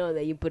supposed to know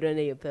that you put it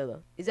under your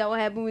pillow? Is that what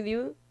happened with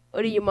you?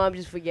 Or did your mom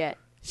just forget?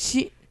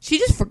 She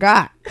just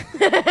forgot.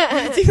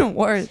 It's even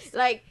worse.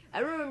 Like, I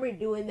remember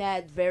doing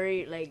that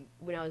like,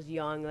 when I was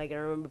young. Like, I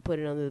remember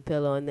putting it under the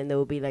pillow, and then there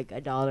would be, like,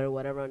 $1 or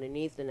whatever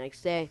underneath the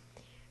next day.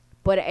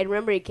 But I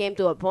remember it came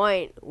to a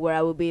point where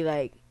I would be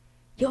like,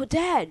 yo,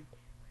 Dad,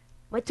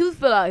 my tooth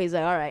fell out. He's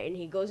like, all right. And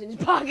he goes in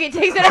his pocket,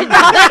 takes it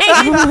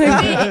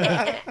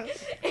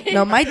 $1.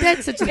 No, my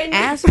dad's such an And-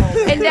 asshole.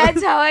 And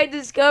that's how I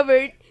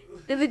discovered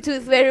that the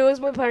tooth fairy was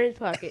my parents'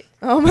 pocket.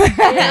 Oh my You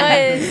know,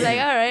 and it's like,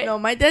 all right. No,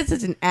 my dad's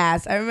such an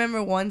ass. I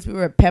remember once we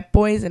were at Pep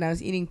Boys and I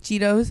was eating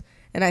Cheetos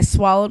and I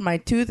swallowed my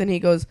tooth and he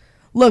goes,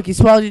 look, you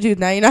swallowed your tooth.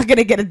 Now you're not going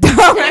to get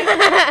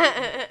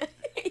 $1.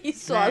 You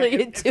swallow Man,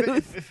 your if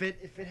tooth.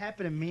 If it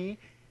happened to me,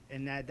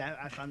 and that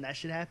I found that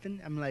shit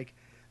happen, I'm like,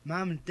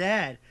 Mom and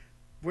Dad,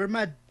 where's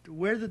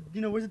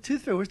the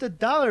tooth fairy? Where's the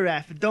dollar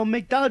at? If it don't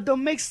make dollar,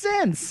 don't make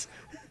sense.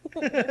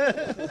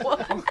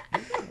 What?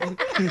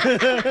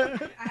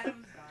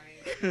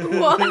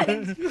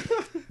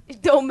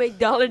 Don't make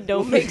dollar,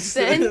 don't make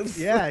sense.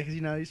 Yeah, because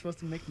you're supposed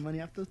to make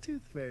money off the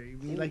tooth fairy.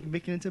 You like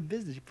making it into a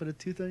business. You put a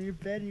tooth on your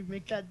bed and you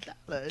make that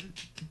dollar.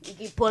 You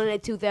keep pulling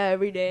that tooth out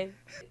every day.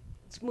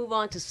 let's move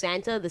on to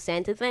Santa, the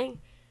Santa thing.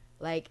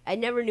 Like, I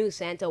never knew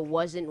Santa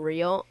wasn't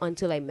real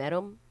until I met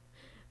him.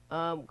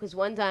 Because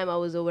one time I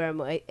was over at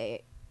my,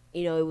 it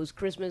was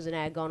Christmas and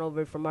I had gone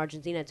over from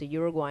Argentina to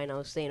Uruguay and I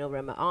was staying over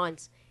at my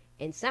aunt's.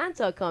 And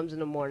Santa comes in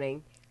the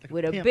morning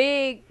with a pimp.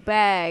 big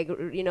bag,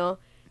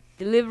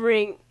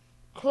 delivering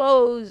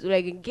clothes,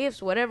 like and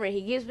gifts, whatever. And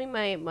he gives me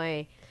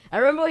my. I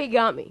remember what he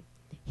got me.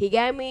 He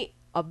got me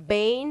a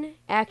Bane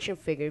action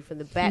figure from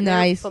the Batman,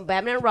 Nice. from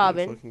Batman and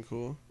Robin, Fucking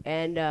cool.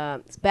 and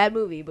it's a bad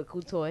movie, but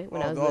cool toy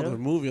when I was Oh, little. the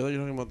movie. I thought you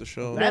were talking about the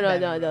show.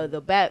 No,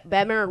 the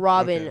Batman and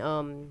Robin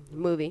Okay.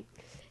 movie.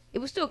 It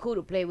was still cool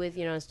to play with,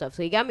 and stuff.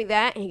 So he got me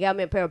that, and he got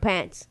me a pair of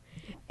pants.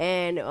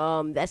 And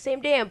that same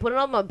day, I'm putting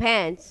on my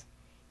pants,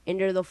 and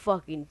they're the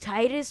fucking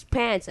tightest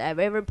pants I've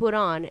ever put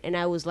on. And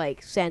I was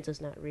like, Santa's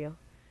not real.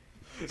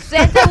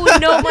 Santa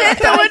would know my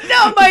size. would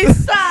know my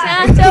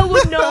size. Santa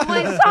would know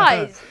my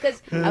size.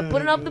 Because I'm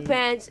putting up the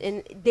pants,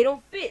 and they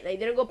don't fit. Like,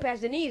 they don't go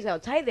past the knees, how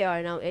tight they are.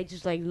 And I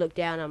just, like, look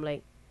down, and I'm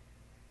like,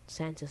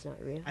 Santa's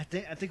not real. I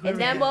think In whoever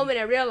that did- moment,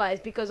 I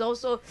realized, because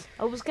also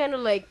I was kind of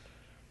like,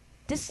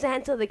 this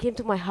Santa that came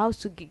to my house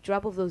to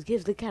drop off those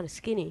gifts looked kind of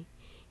skinny.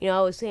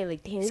 I was saying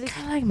like, damn, It's this,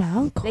 kind of like my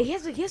uncle. like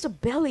he has a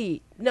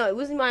belly. No, it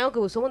wasn't my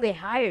uncle. It was someone they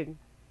hired.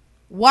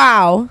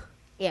 Wow.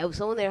 Yeah, it was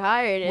someone they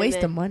hired. And Waste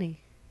then, of money.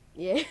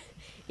 Yeah,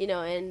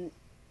 and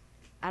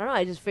I don't know.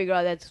 I just figured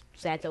out that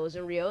Santa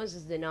wasn't real.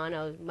 Since then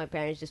on, my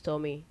parents just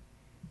told me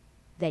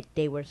that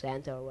they were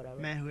Santa or whatever.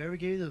 Man, whoever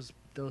gave you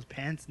those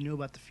pants knew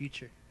about the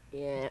future.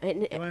 Yeah,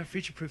 and They want to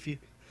future-proof you.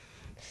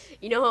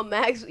 you know how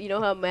Max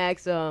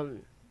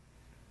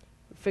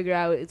figured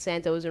out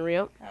Santa wasn't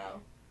real.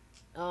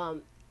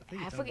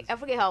 think I it's forget, always- I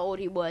forget how old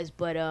he was,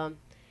 but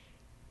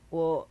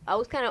well, I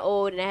was kind of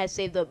old and I had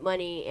saved up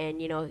money,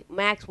 and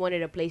Max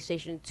wanted a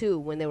PlayStation 2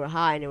 when they were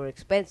high and they were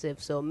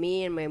expensive. So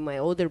me and my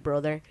older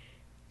brother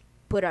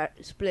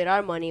split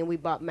our money and we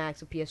bought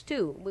Max a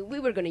PS2. We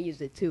were gonna use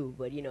it too,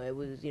 but it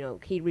was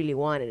he really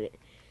wanted it.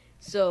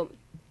 So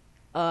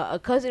a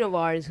cousin of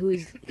ours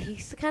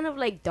he's kind of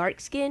like dark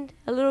skinned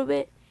a little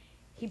bit.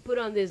 He put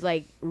on this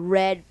like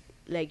red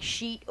like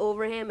sheet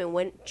over him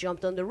and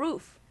jumped on the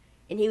roof.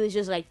 And he was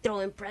just like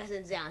throwing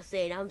presents down,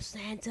 saying, "I'm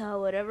Santa,"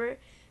 or whatever.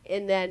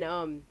 And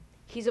then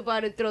he's about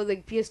to throw the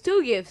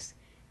PS2 gifts.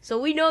 So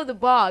we know the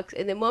box,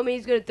 and the moment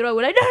he's gonna throw it,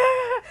 we're like,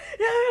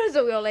 no.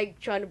 So we're all like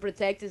trying to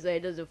protect it so it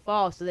doesn't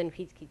fall. So then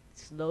he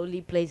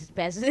slowly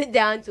passes it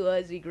down to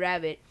us. We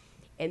grab it,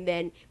 and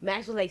then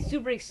Max was like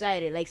super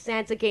excited, like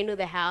Santa came to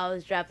the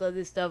house, dropped all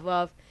this stuff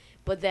off.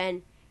 But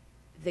then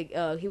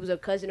he was a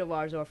cousin of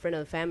ours or a friend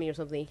of the family or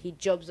something. He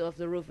jumps off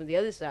the roof on the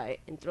other side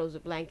and throws a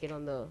blanket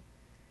on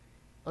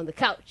the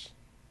couch.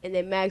 And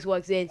then Max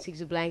walks in,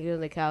 sees a blanket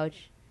on the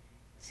couch,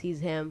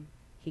 sees him.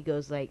 He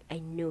goes like, I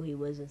knew he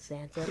wasn't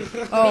Santa.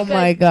 Oh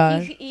my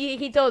God.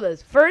 He told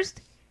us,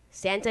 first,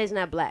 Santa is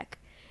not black.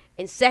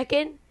 And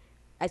second,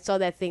 I saw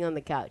that thing on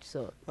the couch.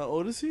 So, How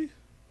old is he?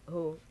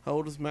 who? How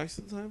old is Max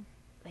at the time?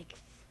 Like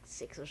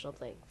 6 or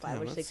something. 5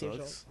 Damn, or that 6 years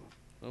old. sucks.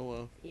 Oh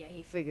well. Yeah,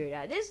 he figured it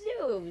out. This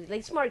dude,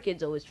 like smart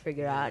kids always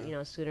figure out,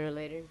 sooner or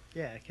later.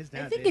 Yeah, kids I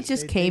nowadays. think it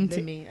just came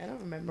to me. I don't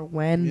remember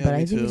when, Yeah, but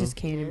me I think it too. just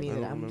came to me I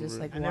that don't I'm just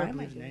remember. like, I why never am I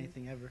believed in doing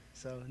anything ever,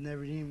 so it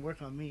never didn't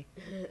work on me.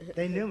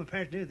 They knew, my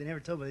parents knew, they never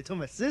told me. They told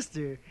my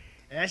sister,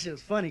 and that shit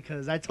was funny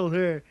because I told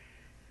her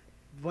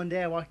one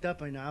day I walked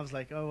up and I was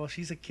like, oh well,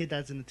 she's a kid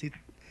that's in the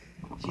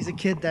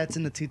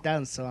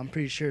 2000s, so I'm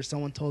pretty sure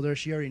someone told her.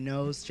 She already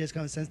knows. She has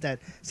common sense that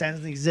Santa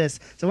doesn't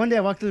exist. So one day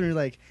I walked up and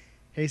like,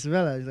 hey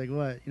Isabella, he's like,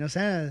 what?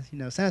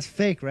 Santa's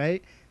fake,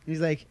 right? And he's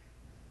like,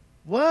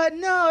 what?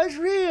 No, it's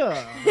real.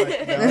 I'm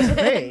like, no, it's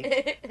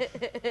fake.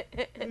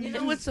 You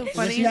know what's so And then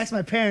funny? she asked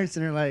my parents,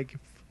 and they're like,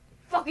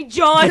 Fucking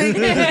John.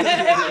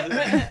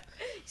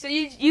 So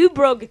you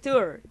broke it to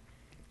her.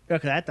 oh,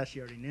 'cause I thought she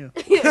already knew.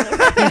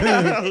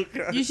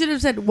 You should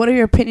have said, "What are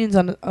your opinions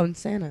on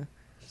Santa?"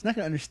 She's not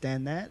gonna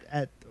understand that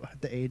at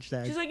the age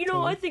that. She's I like,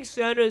 told I her. think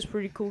Santa is a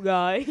pretty cool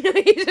guy.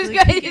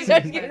 He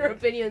starts giving her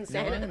opinion on No,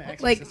 I'm Santa. gonna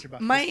ask my Like sister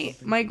about my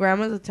Christmas my things.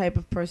 grandma's the type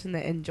of person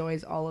that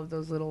enjoys all of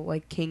those little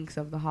like kinks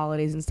of the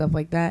holidays and stuff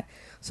like that.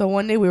 So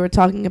one day we were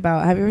talking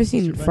about. Have you ever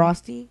seen Mr. Bunny?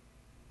 Frosty?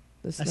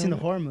 I seen the snowman?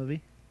 horror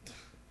movie.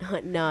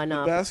 No.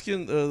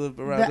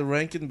 The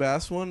Rankin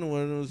Bass one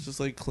when it was just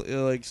like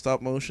like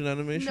stop motion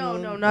animation. No,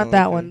 one? no, not Oh,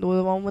 that okay. one. The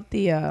one with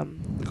the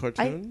The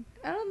cartoon.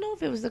 I don't know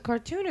if it was the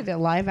cartoon or the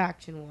live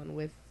action one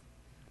with.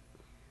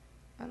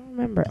 I don't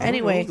remember. I don't know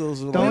Anyway, if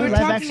those are The We only were live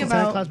talking action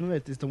Santa about- Claus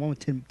movie is the one with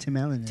Tim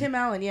Allen. In it. Tim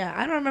Allen, yeah.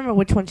 I don't remember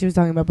which one she was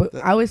talking about, but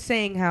That- I was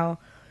saying how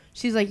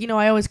she's like,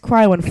 I always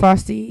cry when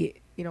Frosty,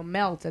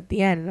 melts at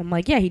the end. And I'm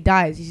like, yeah, he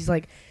dies. She's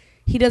like,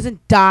 he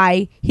doesn't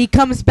die. He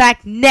comes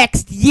back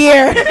next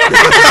year.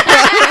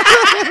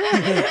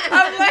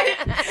 I'm like,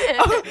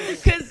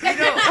 because,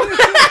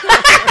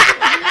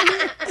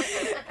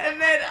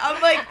 and then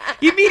I'm like,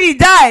 you mean he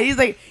died? He's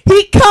like,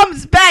 he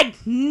comes back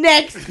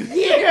next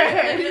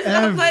year.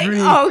 I'm like,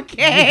 He's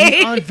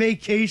okay. on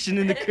vacation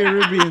in the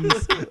Caribbean.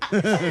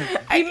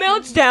 He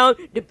melts down.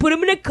 They put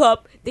him in a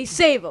cup. They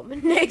save him.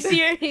 Next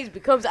year, he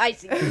becomes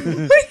icy.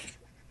 He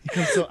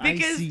becomes so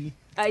Because-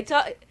 I icy.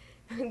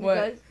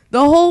 Because The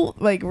whole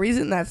like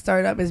reason that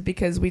started up is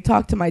because we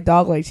talked to my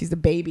dog like she's a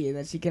baby and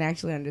that she can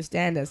actually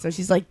understand us. So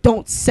she's like,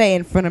 "Don't say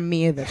in front of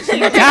me that she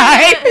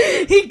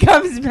died." He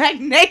comes back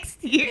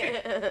next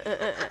year.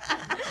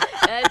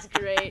 that's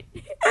great.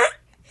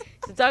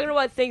 So talking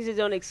about things that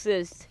don't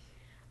exist,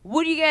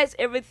 would you guys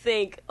ever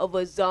think of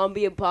a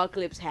zombie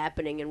apocalypse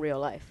happening in real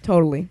life?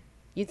 Totally,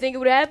 You think it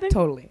would happen?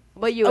 totally.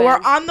 But you, We're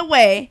Adam? on the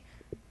way.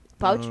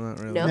 Pouch? No, not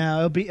really. No?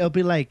 No, it'll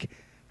be like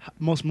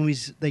most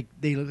movies. Like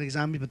they look like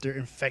zombies, but they're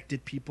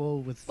infected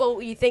people with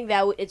Well, you think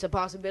that it's a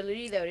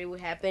possibility that it would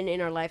happen in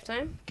our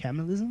lifetime?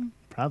 cannibalism.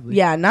 Probably.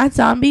 Yeah, not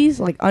zombies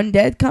like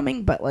undead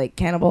coming, but like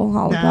cannibal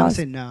Nah, I'm gonna holocaust.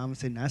 say no. I'm gonna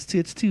say no.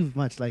 It's too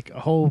much. Like a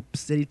whole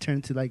city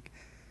turned to like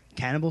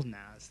cannibals. Nah,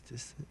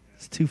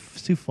 it's too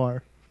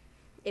far.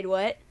 It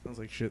what? Sounds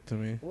like shit to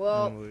me.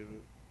 Well- I don't believe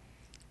it.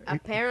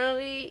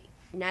 Apparently,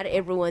 not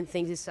everyone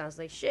thinks it sounds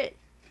like shit.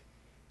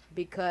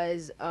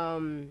 Because,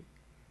 hold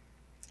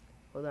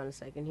on a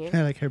second here.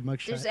 I like her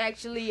mugshot. There's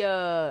actually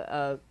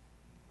a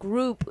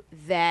group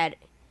that,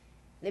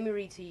 let me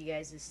read to you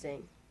guys this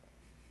thing.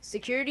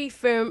 Security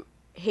firm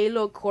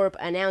Halo Corp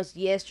announced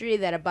yesterday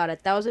that about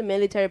 1,000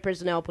 military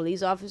personnel,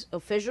 police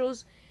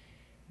officials,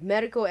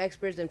 medical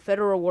experts, and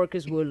federal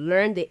workers will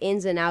learn the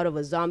ins and out of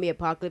a zombie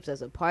apocalypse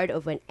as a part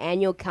of an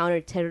annual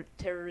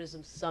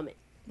counter-terrorism summit.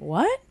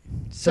 What?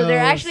 So they're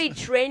actually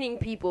training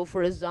people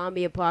for a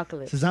zombie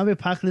apocalypse. So zombie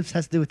apocalypse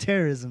has to do with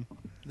terrorism.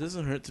 It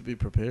doesn't hurt to be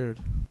prepared.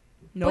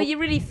 Nope. But you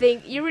really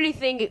think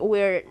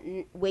we're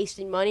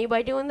wasting money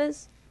by doing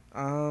this?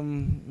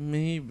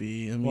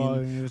 Maybe. I mean, Well,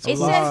 it's It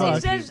a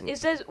lot. it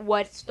says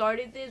what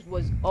started this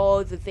was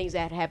all the things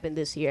that happened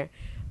this year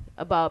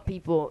about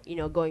people,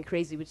 going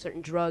crazy with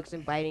certain drugs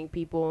and biting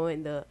people,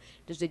 and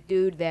there's a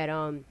dude that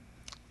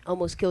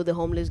almost killed the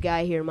homeless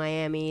guy here in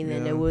Miami, and then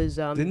Yeah. there was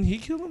Didn't he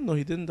kill him? No,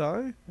 he didn't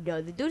die.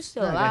 no, the dude's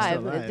still No, the guy's alive.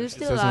 still alive. The dude's He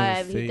still doesn't have a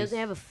alive. He face. doesn't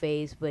have a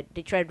face, but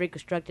they tried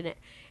reconstructing it.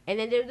 And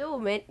then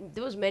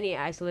there was many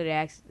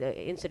isolated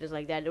incidents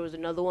like that. There was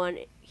another one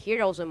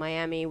here also in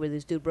Miami where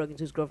this dude broke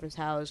into his girlfriend's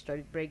house,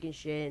 started breaking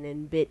shit, and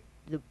then bit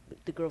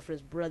the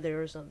girlfriend's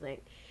brother or something.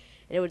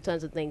 And there were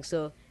tons of things.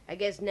 So I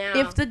guess now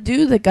If the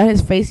dude that got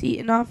his face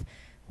eaten off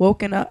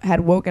had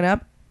woken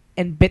up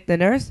and bit the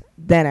nurse,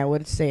 then I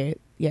would say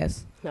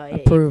yes. no,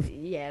 approve.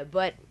 yeah,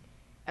 but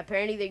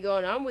apparently they're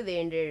going on with it,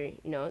 and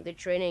they're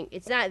training.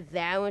 It's not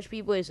that much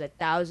people. It's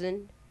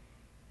 1,000.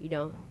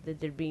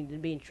 That they're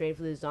being trained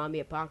for the zombie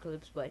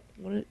apocalypse, but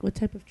What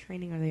type of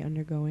training are they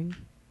undergoing?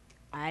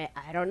 I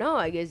don't know.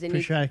 I guess they Pretty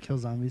need. sure how to kill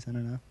zombies. I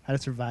don't know how to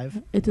survive.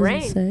 It doesn't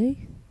Brain. say.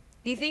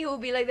 Do you think it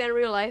would be like that in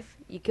real life?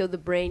 You kill the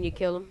brain, you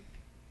kill them.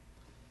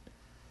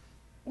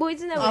 Well,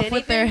 isn't that with Off anything?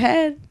 with their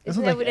head.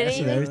 Isn't That's that with like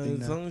acid, anything?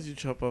 everything, As though. long as you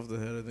chop off the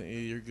head, I think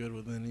you're good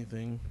with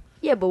anything.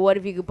 Yeah, but what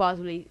if you could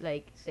possibly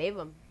save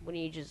them?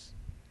 Wouldn't you just?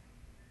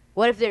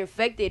 What if they're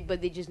infected,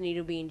 but they just need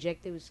to be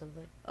injected with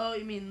something? Oh,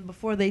 you mean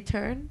before they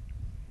turn?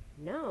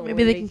 No.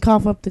 Maybe they can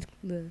cough up the.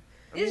 This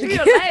is real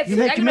life. You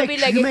They're make not you gonna make,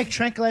 be like you if- make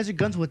tranquilizer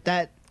guns with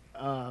that,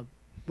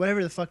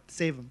 whatever the fuck to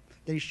save them.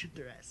 Then you shoot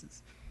their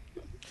asses.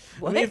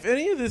 What? I mean, if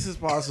any of this is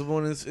possible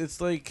and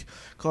it's like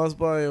caused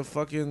by a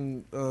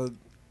fucking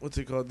what's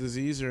it called,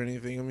 disease or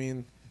anything, I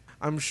mean,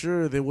 I'm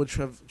sure they would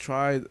have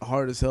tried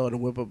hard as hell to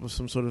whip up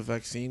some sort of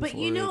vaccine. But for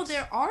you know, it.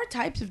 there are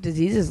types of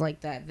diseases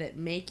like that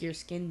make your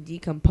skin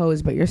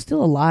decompose, but you're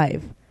still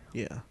alive.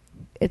 Yeah.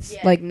 It's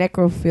Yeah. like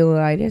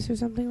necrophilitis or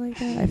something like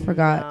that. I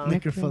forgot. No.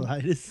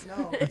 Necrophilitis.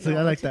 No, That's I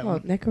like what's it that one.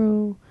 called?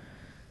 Necro.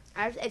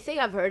 I think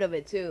I've heard of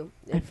it too.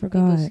 I If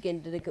forgot. People's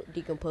skin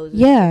decomposes.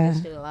 Yeah. If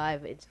they're still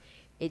alive. It's.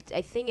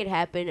 I think it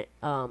happened.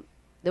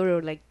 There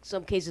were like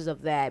some cases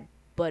of that,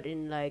 but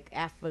in like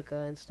Africa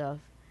and stuff.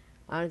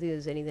 I don't think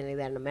there's anything like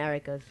that in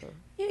America. So.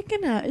 Yeah, it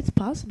can. It's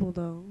possible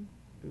though.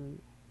 Mm.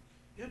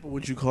 Yeah, but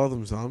would you call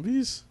them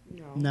zombies?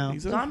 No,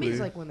 Exactly. Zombies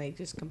like when they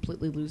just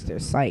completely lose their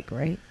psych,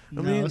 right?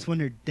 no, mean- it's when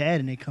they're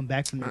dead and they come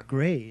back from their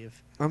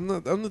grave. I'm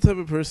the type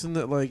of person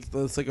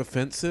that's like a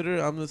fence sitter.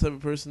 I'm the type of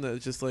person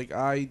that's just like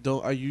I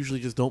usually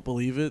just don't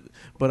believe it,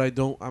 but I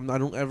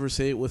don't ever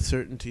say it with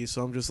certainty.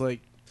 So I'm just like,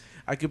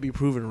 I could be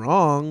proven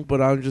wrong,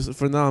 but I'm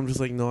just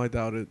like, no, I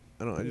doubt it.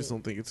 I just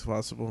don't think it's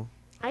possible.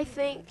 I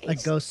think. Like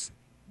it's- ghosts,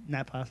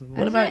 not possible.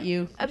 What about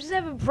you? I'm just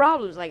having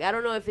problems. Like I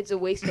don't know if it's a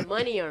waste of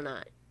money or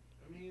not.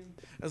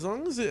 As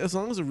long as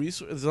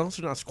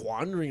they're not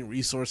squandering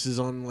resources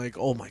on like,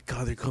 oh my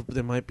god,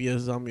 there might be a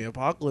zombie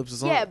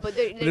apocalypse. Yeah, but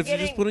they're But if you're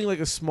just putting like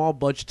a small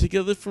budget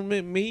together from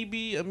it,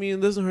 maybe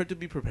it doesn't hurt to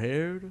be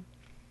prepared.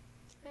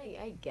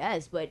 I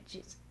guess, but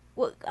just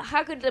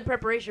how could the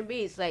preparation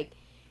be? It's like,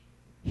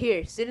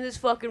 here, sit in this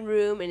fucking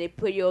room, and they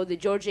put you all the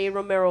George A.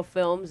 Romero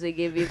films. They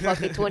give you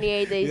fucking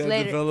 28 days Yeah,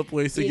 later. develop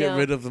ways to you get know,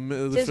 rid of the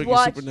Just freaking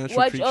watch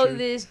supernatural creature. all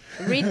this.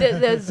 Read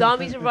the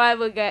Zombie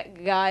Survival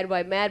Guide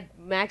by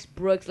Max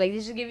Brooks. Like,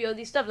 this will give you all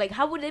these stuff. Like,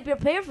 how would they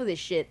prepare for this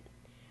shit?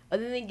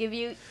 Other than give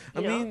you,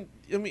 I mean,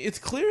 it's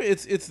clear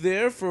it's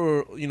there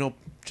for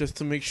just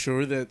to make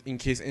sure that in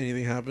case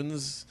anything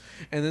happens,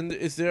 and then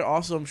it's there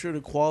also, I'm sure,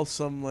 to quell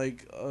some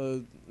like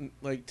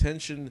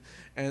tension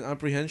and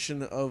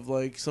apprehension of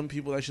like some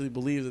people actually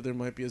believe that there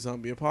might be a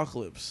zombie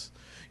apocalypse.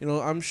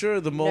 I'm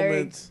sure the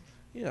moment.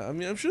 Yeah, I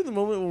mean, I'm sure the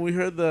moment when we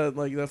heard that,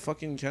 like, that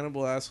fucking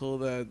cannibal asshole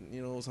that,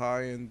 was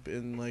high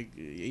and like,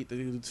 ate the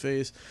dude's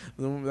face,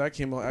 the moment that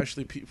came out,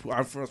 actually, people,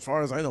 as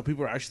far as I know,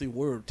 people actually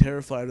were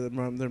terrified that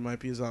there might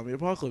be a zombie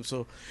apocalypse.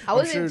 So I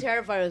wasn't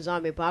terrified of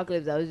zombie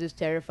apocalypse. I was just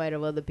terrified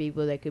of other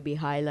people that could be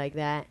high like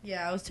that.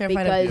 Yeah, I was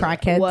terrified of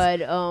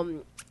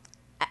crackheads.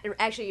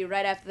 Actually,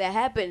 right after that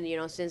happened,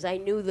 since I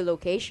knew the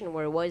location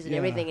where it was and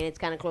everything, and it's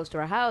kind of close to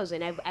our house,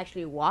 and I've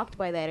actually walked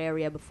by that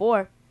area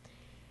before.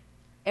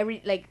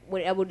 When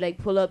I would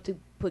pull up to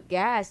put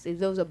gas, if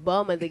there was a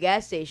bum at the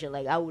gas station,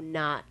 I would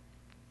not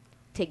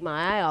take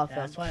my eye off him.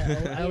 That's why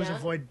I always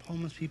avoid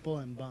homeless people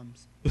and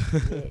bums.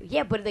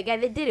 Yeah, but the guy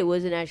that did it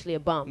wasn't actually a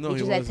bum. No, he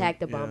just wasn't.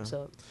 attacked a bum.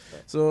 Yeah.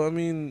 So I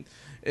mean,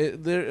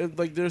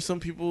 there's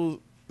some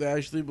people that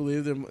actually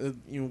believe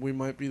we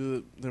might be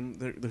the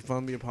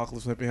zombie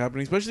apocalypse might be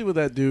happening, especially with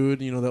that dude,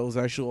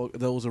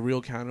 that was a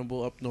real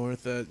cannibal up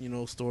north that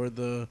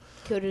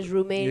killed his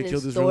roommate killed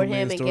and his stored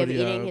roommate him and kept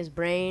eating his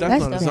brain.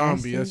 That's and not a stuff.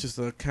 zombie. That's just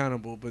a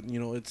cannibal. But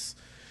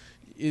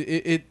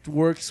it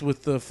works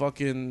with the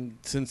fucking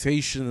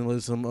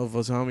sensationalism of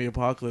a zombie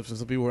apocalypse, and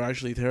some people are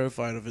actually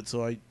terrified of it.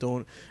 So I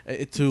don't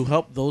to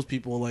help those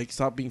people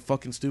stop being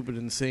fucking stupid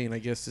and insane. I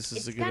guess this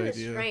is a good idea. It's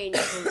kind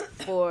of strange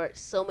for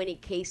so many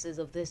cases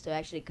of this to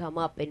actually come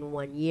up in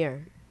 1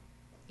 year.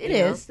 It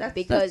is.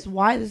 That's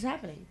why this is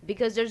happening.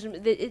 Because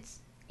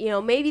it's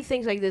maybe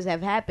things like this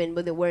have happened,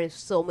 but there weren't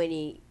so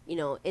many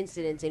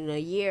incidents in a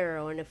year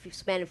or in a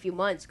span of a few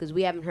months, because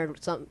we haven't heard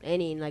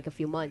any in a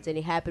few months, and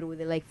it happened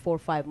within 4 or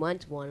 5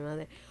 months one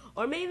another.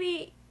 Or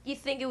maybe you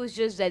think it was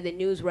just that the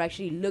news were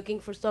actually looking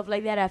for stuff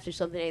like that after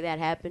something like that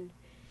happened.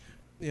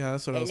 Yeah,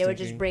 that's what I was thinking. And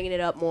they were just bringing it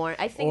up more.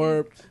 I think.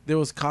 Or there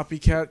was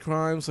copycat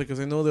crimes,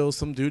 because I know there was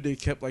some dude they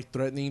kept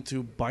threatening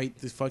to bite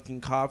the fucking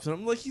cops, and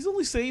I'm like, he's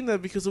only saying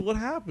that because of what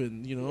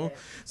happened, Yeah.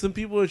 Some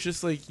people are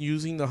just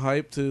using the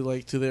hype to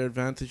their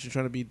advantage and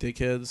trying to be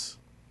dickheads.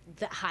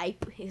 The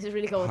hype is it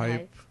really called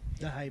hype?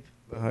 The hype.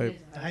 The hype.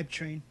 The hype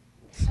train.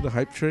 The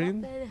hype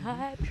train. The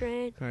hype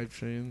train. Hype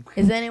train.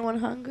 Is anyone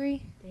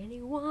hungry?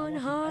 Anyone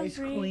Ice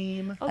hungry?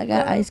 cream. I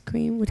got ice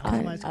cream with Some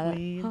kind. ice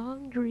cream.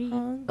 Hungry.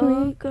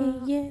 Hungry,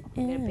 girl. yeah.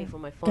 I'm gonna pay for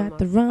my phone. Got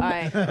the rum. All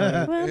right.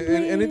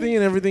 And anything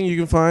and everything you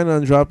can find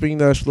on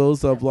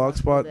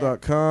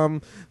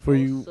dropping-lows.blogspot.com for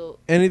you.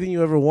 Anything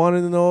you ever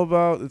wanted to know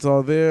about, it's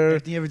all there.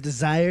 Everything you ever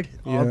desired,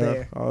 all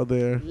there. All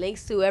there.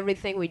 Links to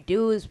everything we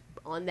do is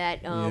on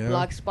that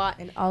blog spot.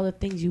 And all the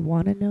things you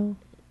want to know.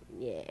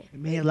 Yeah.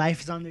 Meaning of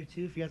Life is on there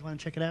too, if you guys want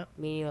to check it out.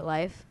 Meaning of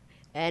Life.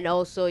 And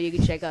also, you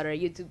can check out our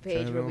YouTube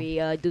page Channel. where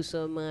we do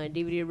some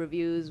DVD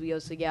reviews. We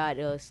also got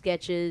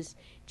sketches.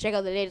 Check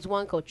out the latest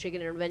one called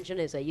Chicken Intervention.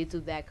 It's at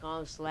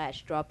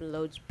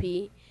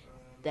youtube.com/droppingloadsp.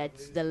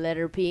 That's the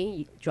letter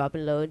P.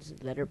 Dropping Loads,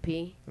 letter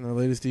P. And our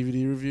latest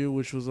DVD review,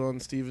 which was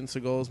on Steven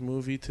Seagal's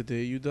movie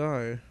Today You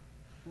Die.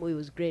 Movie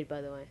was great,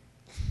 by the way.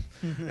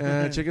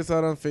 And check us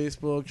out on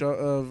Facebook,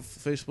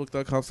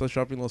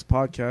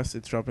 facebook.com/droppinglowspodcast.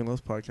 It's Dropping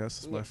Lows Podcast.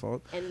 It's my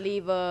fault. And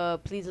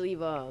please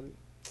leave a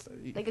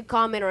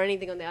comment or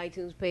anything on the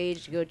iTunes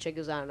page. Go check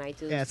us out on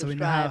iTunes. Yeah, so we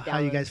know subscribe, how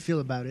you download. guys feel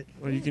about it.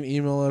 Or you can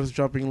email us,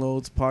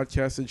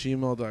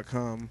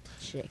 droppingloadspodcast@gmail.com.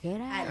 Check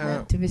it I'd out.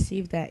 love to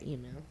receive that,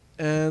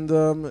 And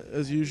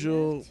as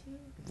usual,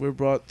 we're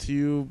brought to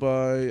you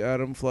by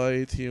Adam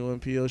Fly,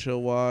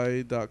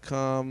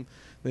 TOMPLSHY.com.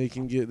 They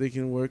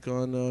can work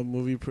on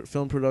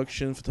film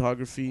production,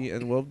 photography,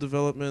 and web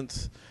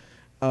development.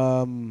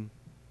 Captain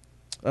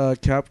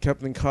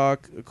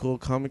Cock, a cool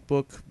comic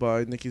book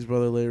by Nikki's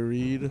brother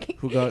Larry Reed,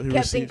 who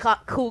Captain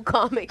Cock Cool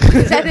comic.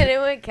 Is that the name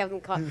of it?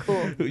 Captain Cock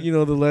Cool.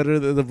 the letter,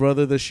 the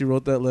brother that she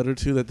wrote that letter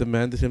to that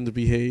demanded him to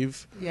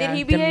behave. Did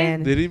he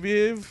behave? Did he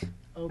behave?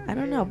 I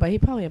don't know, but he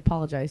probably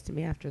apologized to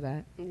me after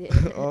that.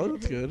 Oh,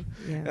 that's good.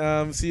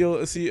 Yeah.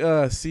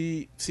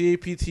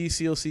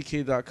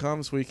 CAPTCOCK.com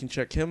is where you can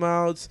check him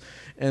out.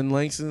 And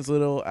Langston's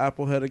little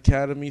Applehead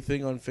Academy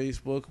thing on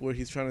Facebook, where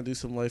he's trying to do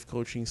some life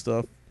coaching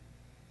stuff.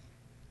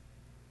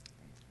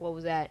 What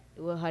was that?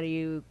 Well, how do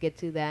you get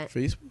to that?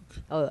 Facebook.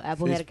 Oh,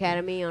 Applehead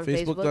Academy on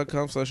Facebook.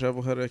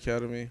 Facebook.com/Applehead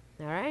Academy.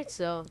 All right,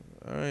 so.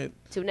 All right.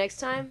 Till next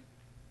time.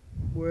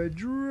 We're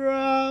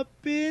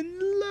dropping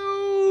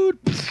load.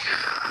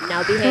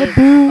 Now behave.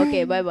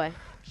 Okay, bye-bye.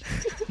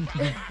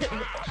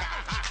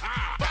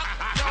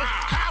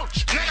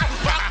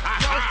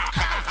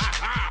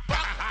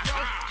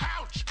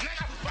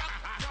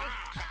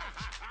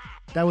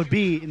 That would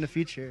be in the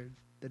future.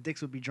 The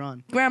dicks would be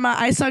drawn. Grandma,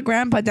 I saw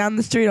Grandpa down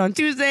the street on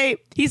Tuesday.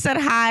 He said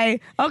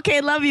hi.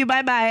 Okay, love you.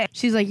 Bye-bye.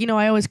 She's like,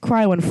 I always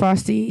cry when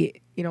Frosty,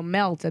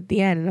 melts at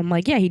the end. And I'm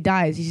like, yeah, he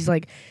dies. She's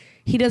like,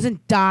 he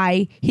doesn't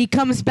die. He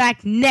comes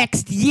back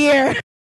next year.